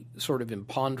many sort of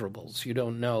imponderables. You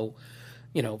don't know,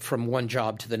 from one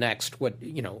job to the next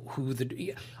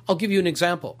I'll give you an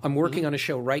example. I'm working on a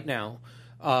show right now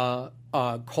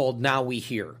called Now We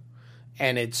Hear,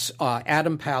 and it's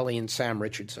Adam Pally and Sam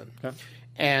Richardson. Okay.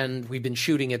 And we've been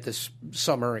shooting it this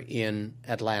summer in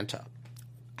Atlanta.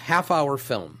 Half-hour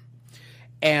film.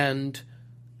 And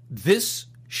this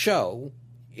show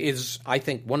is, I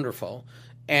think, wonderful,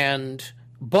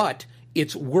 but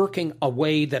it's working a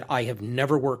way that I have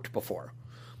never worked before.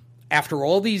 After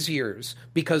all these years,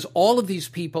 because all of these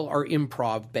people are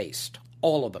improv-based,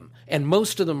 all of them, and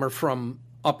most of them are from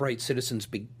Upright Citizens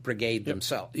Brigade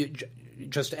themselves,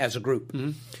 just as a group.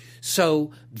 Mm-hmm.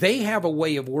 So they have a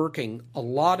way of working a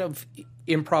lot of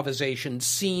improvisation,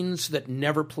 scenes that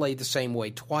never play the same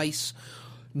way twice.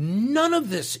 None of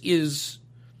this is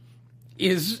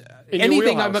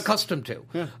anything I'm accustomed to.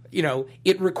 Yeah.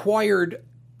 It required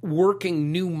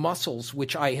working new muscles,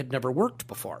 which I had never worked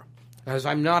before, because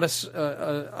I'm not a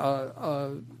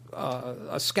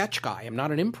sketch guy. I'm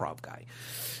not an improv guy.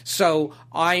 So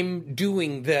I'm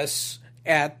doing this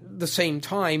at the same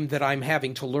time that I'm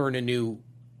having to learn a new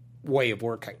way of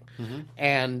working. Mm-hmm.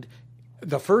 And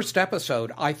the first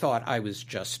episode, I thought I was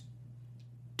just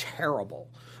terrible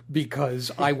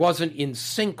because I wasn't in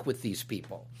sync with these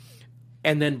people.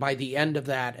 And then by the end of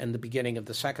that and the beginning of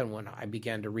the second one, I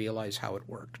began to realize how it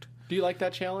worked. Do you like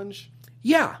that challenge?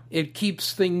 Yeah, it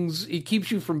keeps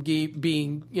you from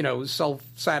being,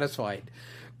 self-satisfied.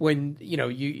 When,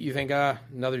 you think,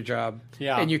 another job.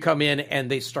 Yeah. And you come in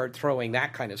and they start throwing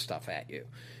that kind of stuff at you.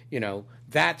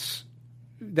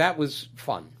 That was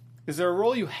fun. Is there a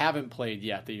role you haven't played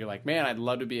yet that you're like, man, I'd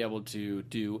love to be able to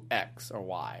do X or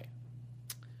Y?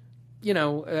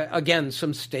 Again,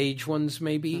 some stage ones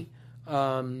maybe.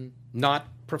 Not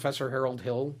Professor Harold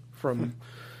Hill from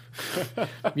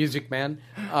Music Man.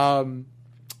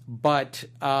 But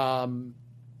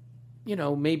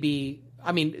maybe,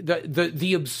 I mean,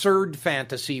 the absurd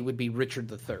fantasy would be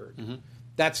Richard III. Mm-hmm.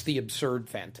 That's the absurd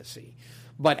fantasy.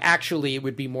 But actually, it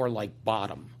would be more like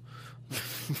Bottom,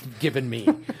 given me.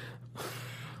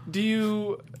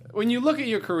 When you look at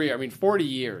your career, 40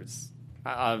 years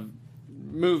of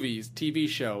movies, TV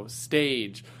shows,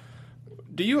 stage,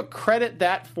 do you accredit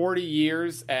that 40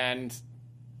 years and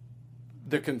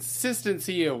the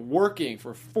consistency of working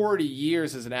for 40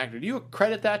 years as an actor? Do you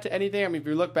accredit that to anything? If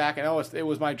you look back and, it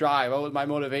was my drive, it was my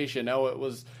motivation, it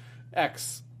was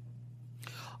X.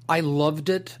 I loved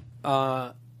it.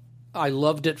 I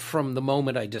loved it from the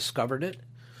moment I discovered it,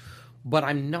 but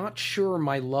I'm not sure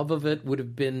my love of it would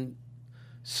have been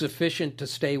sufficient to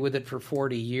stay with it for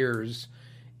 40 years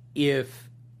if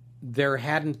there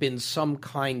hadn't been some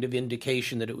kind of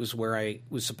indication that it was where I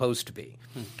was supposed to be.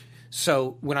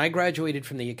 So when I graduated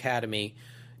from the Academy,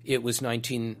 it was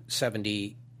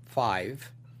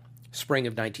 1975, spring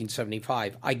of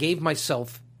 1975. I gave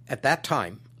myself, at that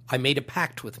time, I made a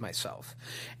pact with myself,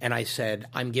 and I said,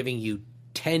 I'm giving you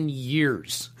 10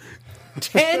 years.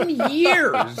 10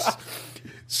 years!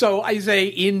 So I say,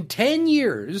 in 10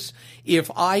 years,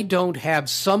 if I don't have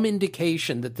some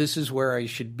indication that this is where I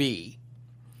should be,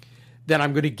 then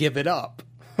I'm going to give it up.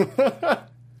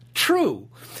 True.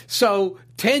 So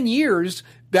 10 years,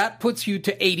 that puts you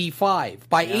to 85.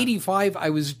 By 85,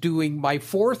 I was doing my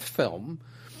fourth film,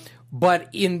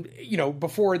 but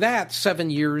before that, 7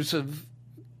 years of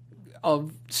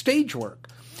stage work.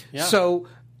 Yeah. So,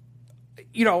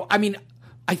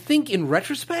 I think in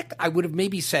retrospect, I would have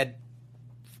maybe said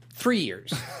 3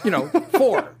 years,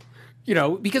 4,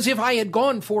 because if I had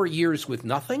gone 4 years with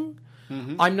nothing,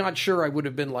 I'm not sure I would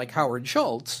have been like Howard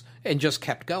Schultz and just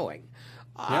kept going.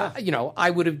 I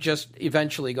would have just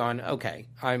eventually gone, okay,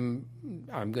 I'm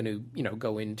going to,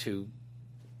 go into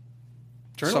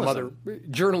journalism. Some other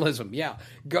journalism. Yeah.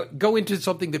 Go into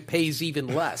something that pays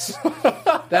even less.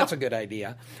 That's a good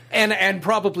idea. And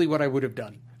probably what I would have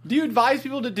done. Do you advise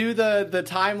people to do the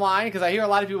timeline? Because I hear a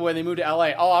lot of people when they move to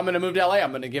LA, I'm going to move to LA,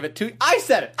 I'm going to give it 2. I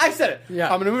said it.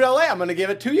 Yeah. I'm going to move to LA, I'm going to give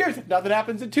it 2 years. If nothing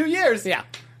happens in 2 years. Yeah.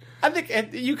 I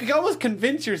think you can almost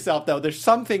convince yourself, though, there's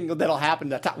something that'll happen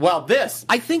that time. Well, this.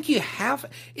 I think you have.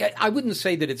 I wouldn't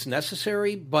say that it's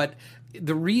necessary, but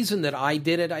the reason that I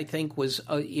did it, I think, was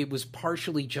it was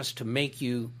partially just to make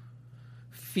you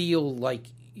feel like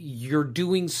you're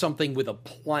doing something with a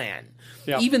plan.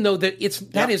 Yeah. Even though that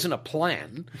isn't a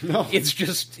plan. No. It's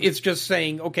just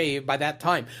saying, okay, by that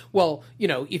time. Well,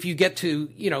 if you get to,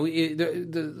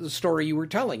 the story you were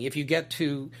telling, if you get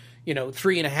to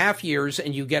 3.5 years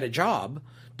and you get a job,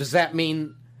 does that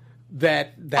mean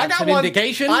that's an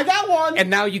indication? I got one. And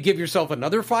now you give yourself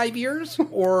another 5 years?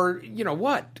 Or,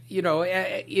 what?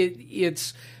 I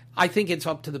think it's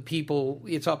up to the people,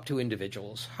 it's up to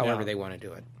individuals, however they want to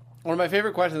do it. One of my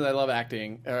favorite questions I love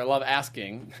asking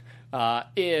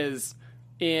is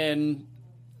in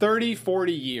 30,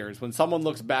 40 years, when someone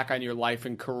looks back on your life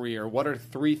and career, what are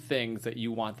 3 things that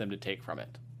you want them to take from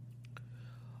it?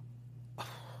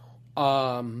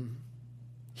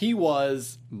 He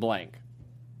was blank.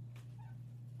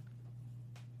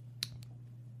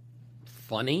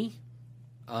 Funny.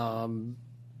 A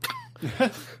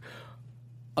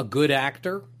good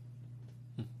actor.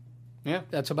 Yeah.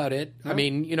 That's about it. Yeah. I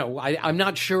mean, I'm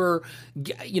not sure,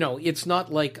 it's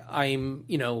not like I'm,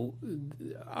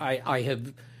 I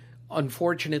have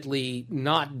unfortunately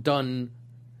not done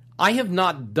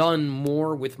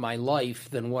more with my life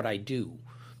than what I do.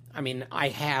 I mean, I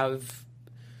have,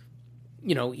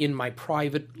 in my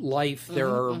private life, there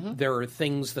are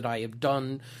things that I have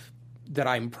done that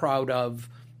I'm proud of,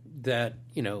 that,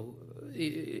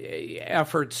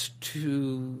 efforts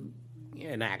to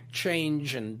enact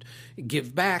change and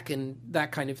give back and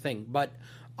that kind of thing. But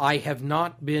I have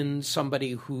not been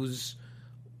somebody whose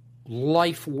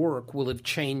life work will have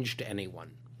changed anyone.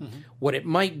 Mm-hmm. What it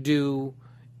might do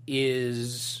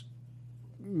is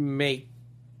make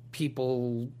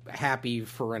people happy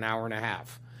for an hour and a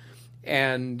half.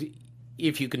 And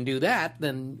if you can do that,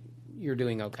 then, you're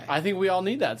doing okay. I think we all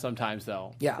need that sometimes,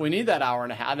 though. Yeah. We need that hour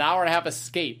and a half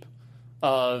escape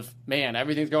of, man,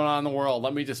 everything's going on in the world.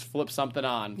 Let me just flip something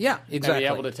on. Yeah, exactly.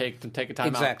 And be able to take a time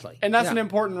out. Exactly. And that's Yeah. an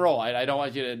important role. I don't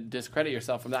want you to discredit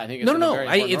yourself from that. I think it's No, a very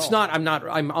important it's role. not.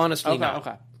 I'm honestly Okay, not.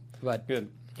 okay. But Good.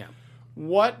 yeah.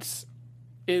 What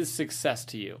is success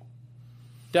to you?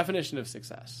 Definition of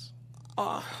success.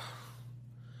 Boy,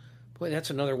 that's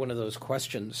another one of those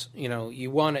questions. You know, you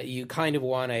want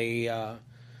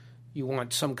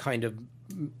some kind of,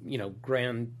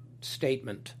 grand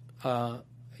statement.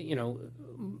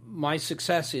 My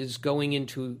success is going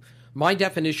into my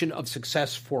definition of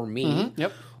success for me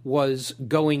Yep. was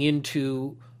going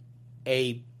into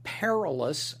a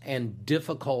perilous and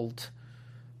difficult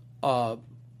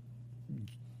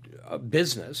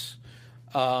business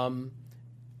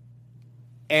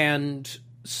and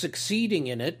succeeding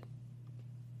in it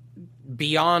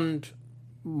beyond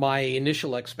my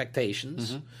initial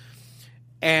expectations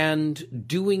and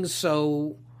doing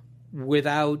so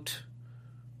without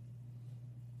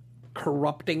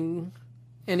corrupting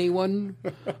anyone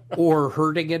or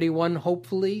hurting anyone,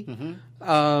 hopefully.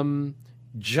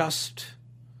 Just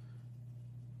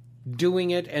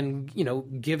doing it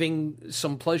and, giving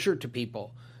some pleasure to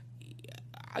people.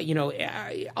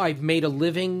 I've made a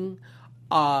living.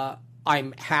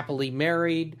 I'm happily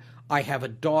married. I have a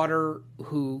daughter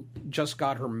who just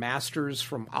got her master's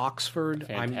from Oxford.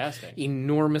 Fantastic. I'm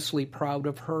enormously proud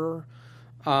of her.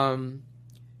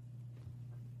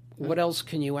 What else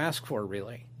can you ask for,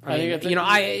 really? I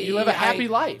think you live a happy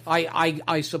life.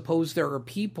 I suppose there are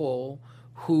people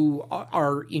who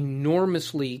are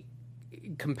enormously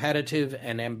competitive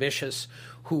and ambitious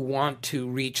who want to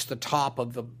reach the top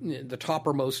of the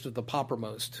toppermost of the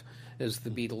poppermost, as the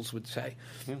Beatles would say.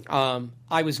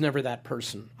 I was never that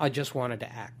person. I just wanted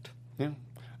to act.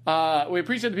 Yeah. We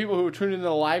appreciate the people who tuned into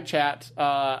the live chat.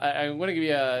 I'm going to give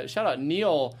you a shout out.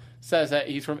 Neil says that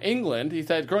he's from England. He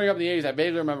said, growing up in the 80s, I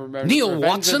vaguely remember Neil Revenge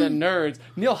Watson? of the Nerds.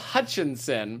 Neil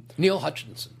Hutchinson. Neil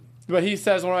Hutchinson. But he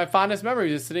says, one of my fondest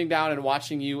memories is sitting down and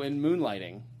watching you in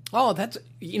Moonlighting. Oh, that's,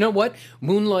 you know what?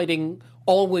 Moonlighting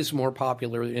always more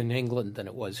popular in England than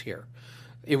it was here.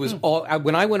 It was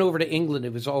when I went over to England,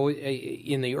 it was always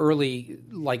in the early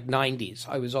 90s.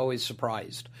 I was always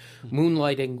surprised.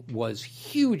 Moonlighting was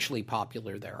hugely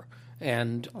popular there,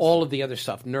 and all of the other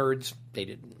stuff, nerds, they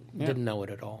didn't know it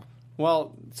at all.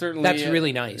 Well, certainly That's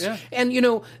really nice. Yeah. And,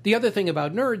 the other thing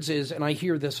about nerds is, and I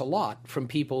hear this a lot from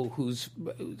people who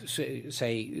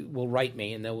will write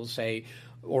me and they will say,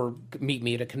 or meet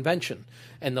me at a convention,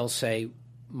 and they'll say,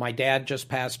 my dad just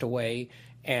passed away,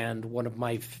 and one of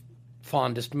my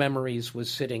fondest memories was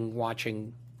sitting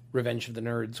watching Revenge of the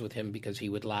Nerds with him because he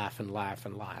would laugh and laugh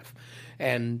and laugh.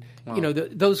 And,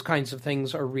 those kinds of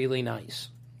things are really nice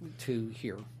to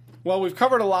hear. Well, we've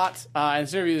covered a lot in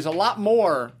this interview. There's a lot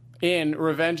more in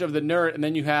Revenge of the Nerd, and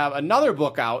then you have another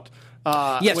book out.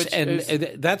 Yes,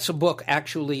 that's a book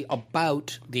actually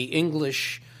about the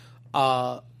English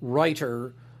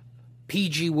writer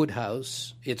P.G.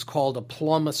 Wodehouse. It's called A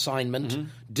Plum Assignment,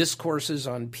 Discourses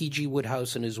on P.G.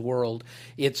 Wodehouse and His World.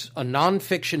 It's a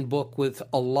nonfiction book with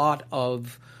a lot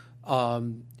of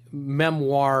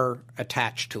memoir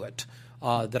attached to it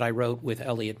that I wrote with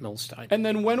Elliot Milstein. And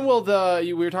then when will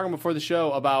we were talking before the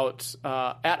show about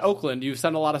at Oakland, you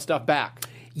send a lot of stuff back.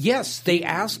 Yes, they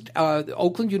asked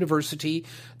Oakland University,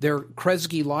 their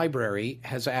Kresge Library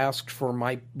has asked for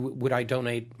would I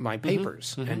donate my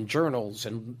papers and journals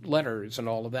and letters and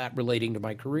all of that relating to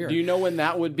my career. Do you know when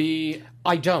that would be?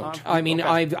 I don't. I mean,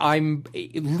 okay. I'm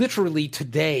literally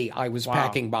today I was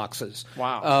packing boxes.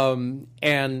 Wow.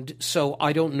 And so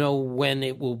I don't know when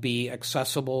it will be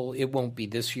accessible. It won't be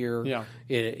this year. Yeah.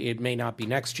 It may not be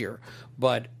next year.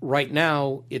 But right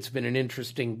now, it's been an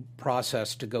interesting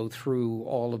process to go through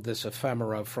all of this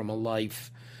ephemera from a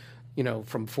life,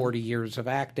 from 40 years of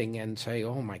acting and say,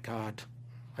 oh, my God,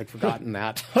 I'd forgotten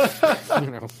that.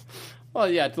 Well,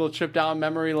 yeah, it's a little trip down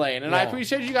memory lane. And I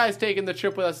appreciate you guys taking the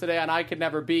trip with us today on I Could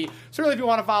Never Be. Certainly, if you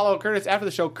want to follow Curtis after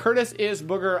the show, Curtis is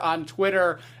Booger on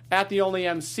Twitter, at The Only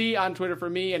MC on Twitter for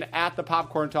me, and at The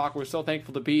Popcorn Talk. We're so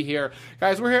thankful to be here.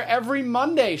 Guys, we're here every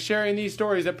Monday sharing these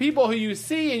stories of people who you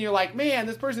see and you're like, man,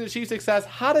 this person achieved success.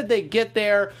 How did they get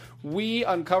there? We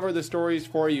uncover the stories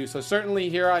for you. So certainly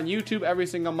here on YouTube every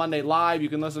single Monday live. You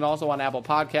can listen also on Apple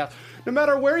Podcasts. No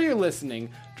matter where you're listening,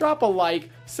 drop a like,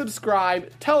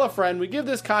 subscribe, tell a friend. We give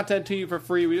this content to you for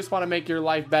free. We just want to make your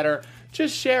life better.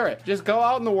 Just share it. Just go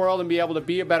out in the world and be able to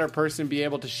be a better person, be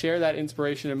able to share that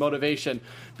inspiration and motivation,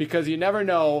 because you never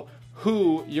know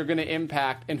who you're going to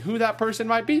impact and who that person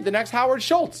might be. The next Howard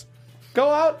Schultz. Go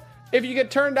out, If you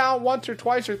get turned down once or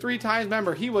twice or 3 times,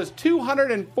 remember, he was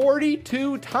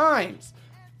 242 times.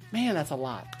 Man, that's a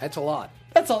lot. That's a lot.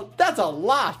 That's a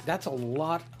lot. That's a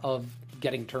lot of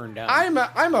getting turned down. I'm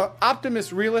a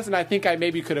optimist realist, and I think I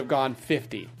maybe could have gone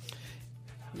 50.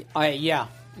 Yeah.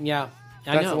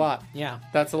 That's a lot. Yeah.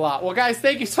 That's a lot. Well, guys,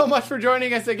 thank you so much for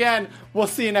joining us again. We'll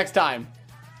see you next time.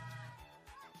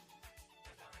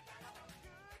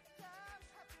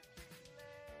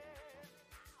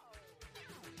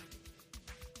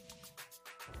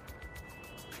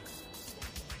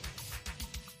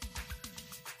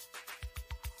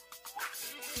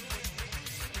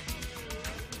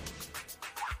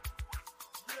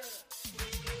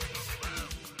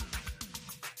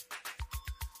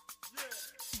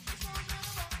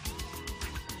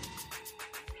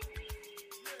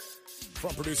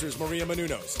 From producers Maria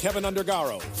Menounos, Kevin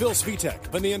Undergaro, Phil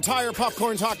Svitek, and the entire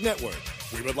Popcorn Talk Network,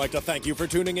 we would like to thank you for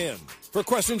tuning in. For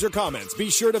questions or comments, be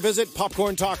sure to visit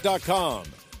popcorntalk.com.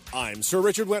 I'm Sir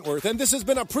Richard Wentworth, and this has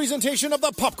been a presentation of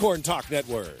the Popcorn Talk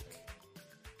Network.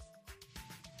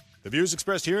 The views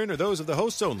expressed herein are those of the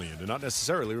hosts only and do not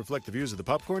necessarily reflect the views of the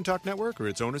Popcorn Talk Network or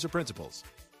its owners or principals.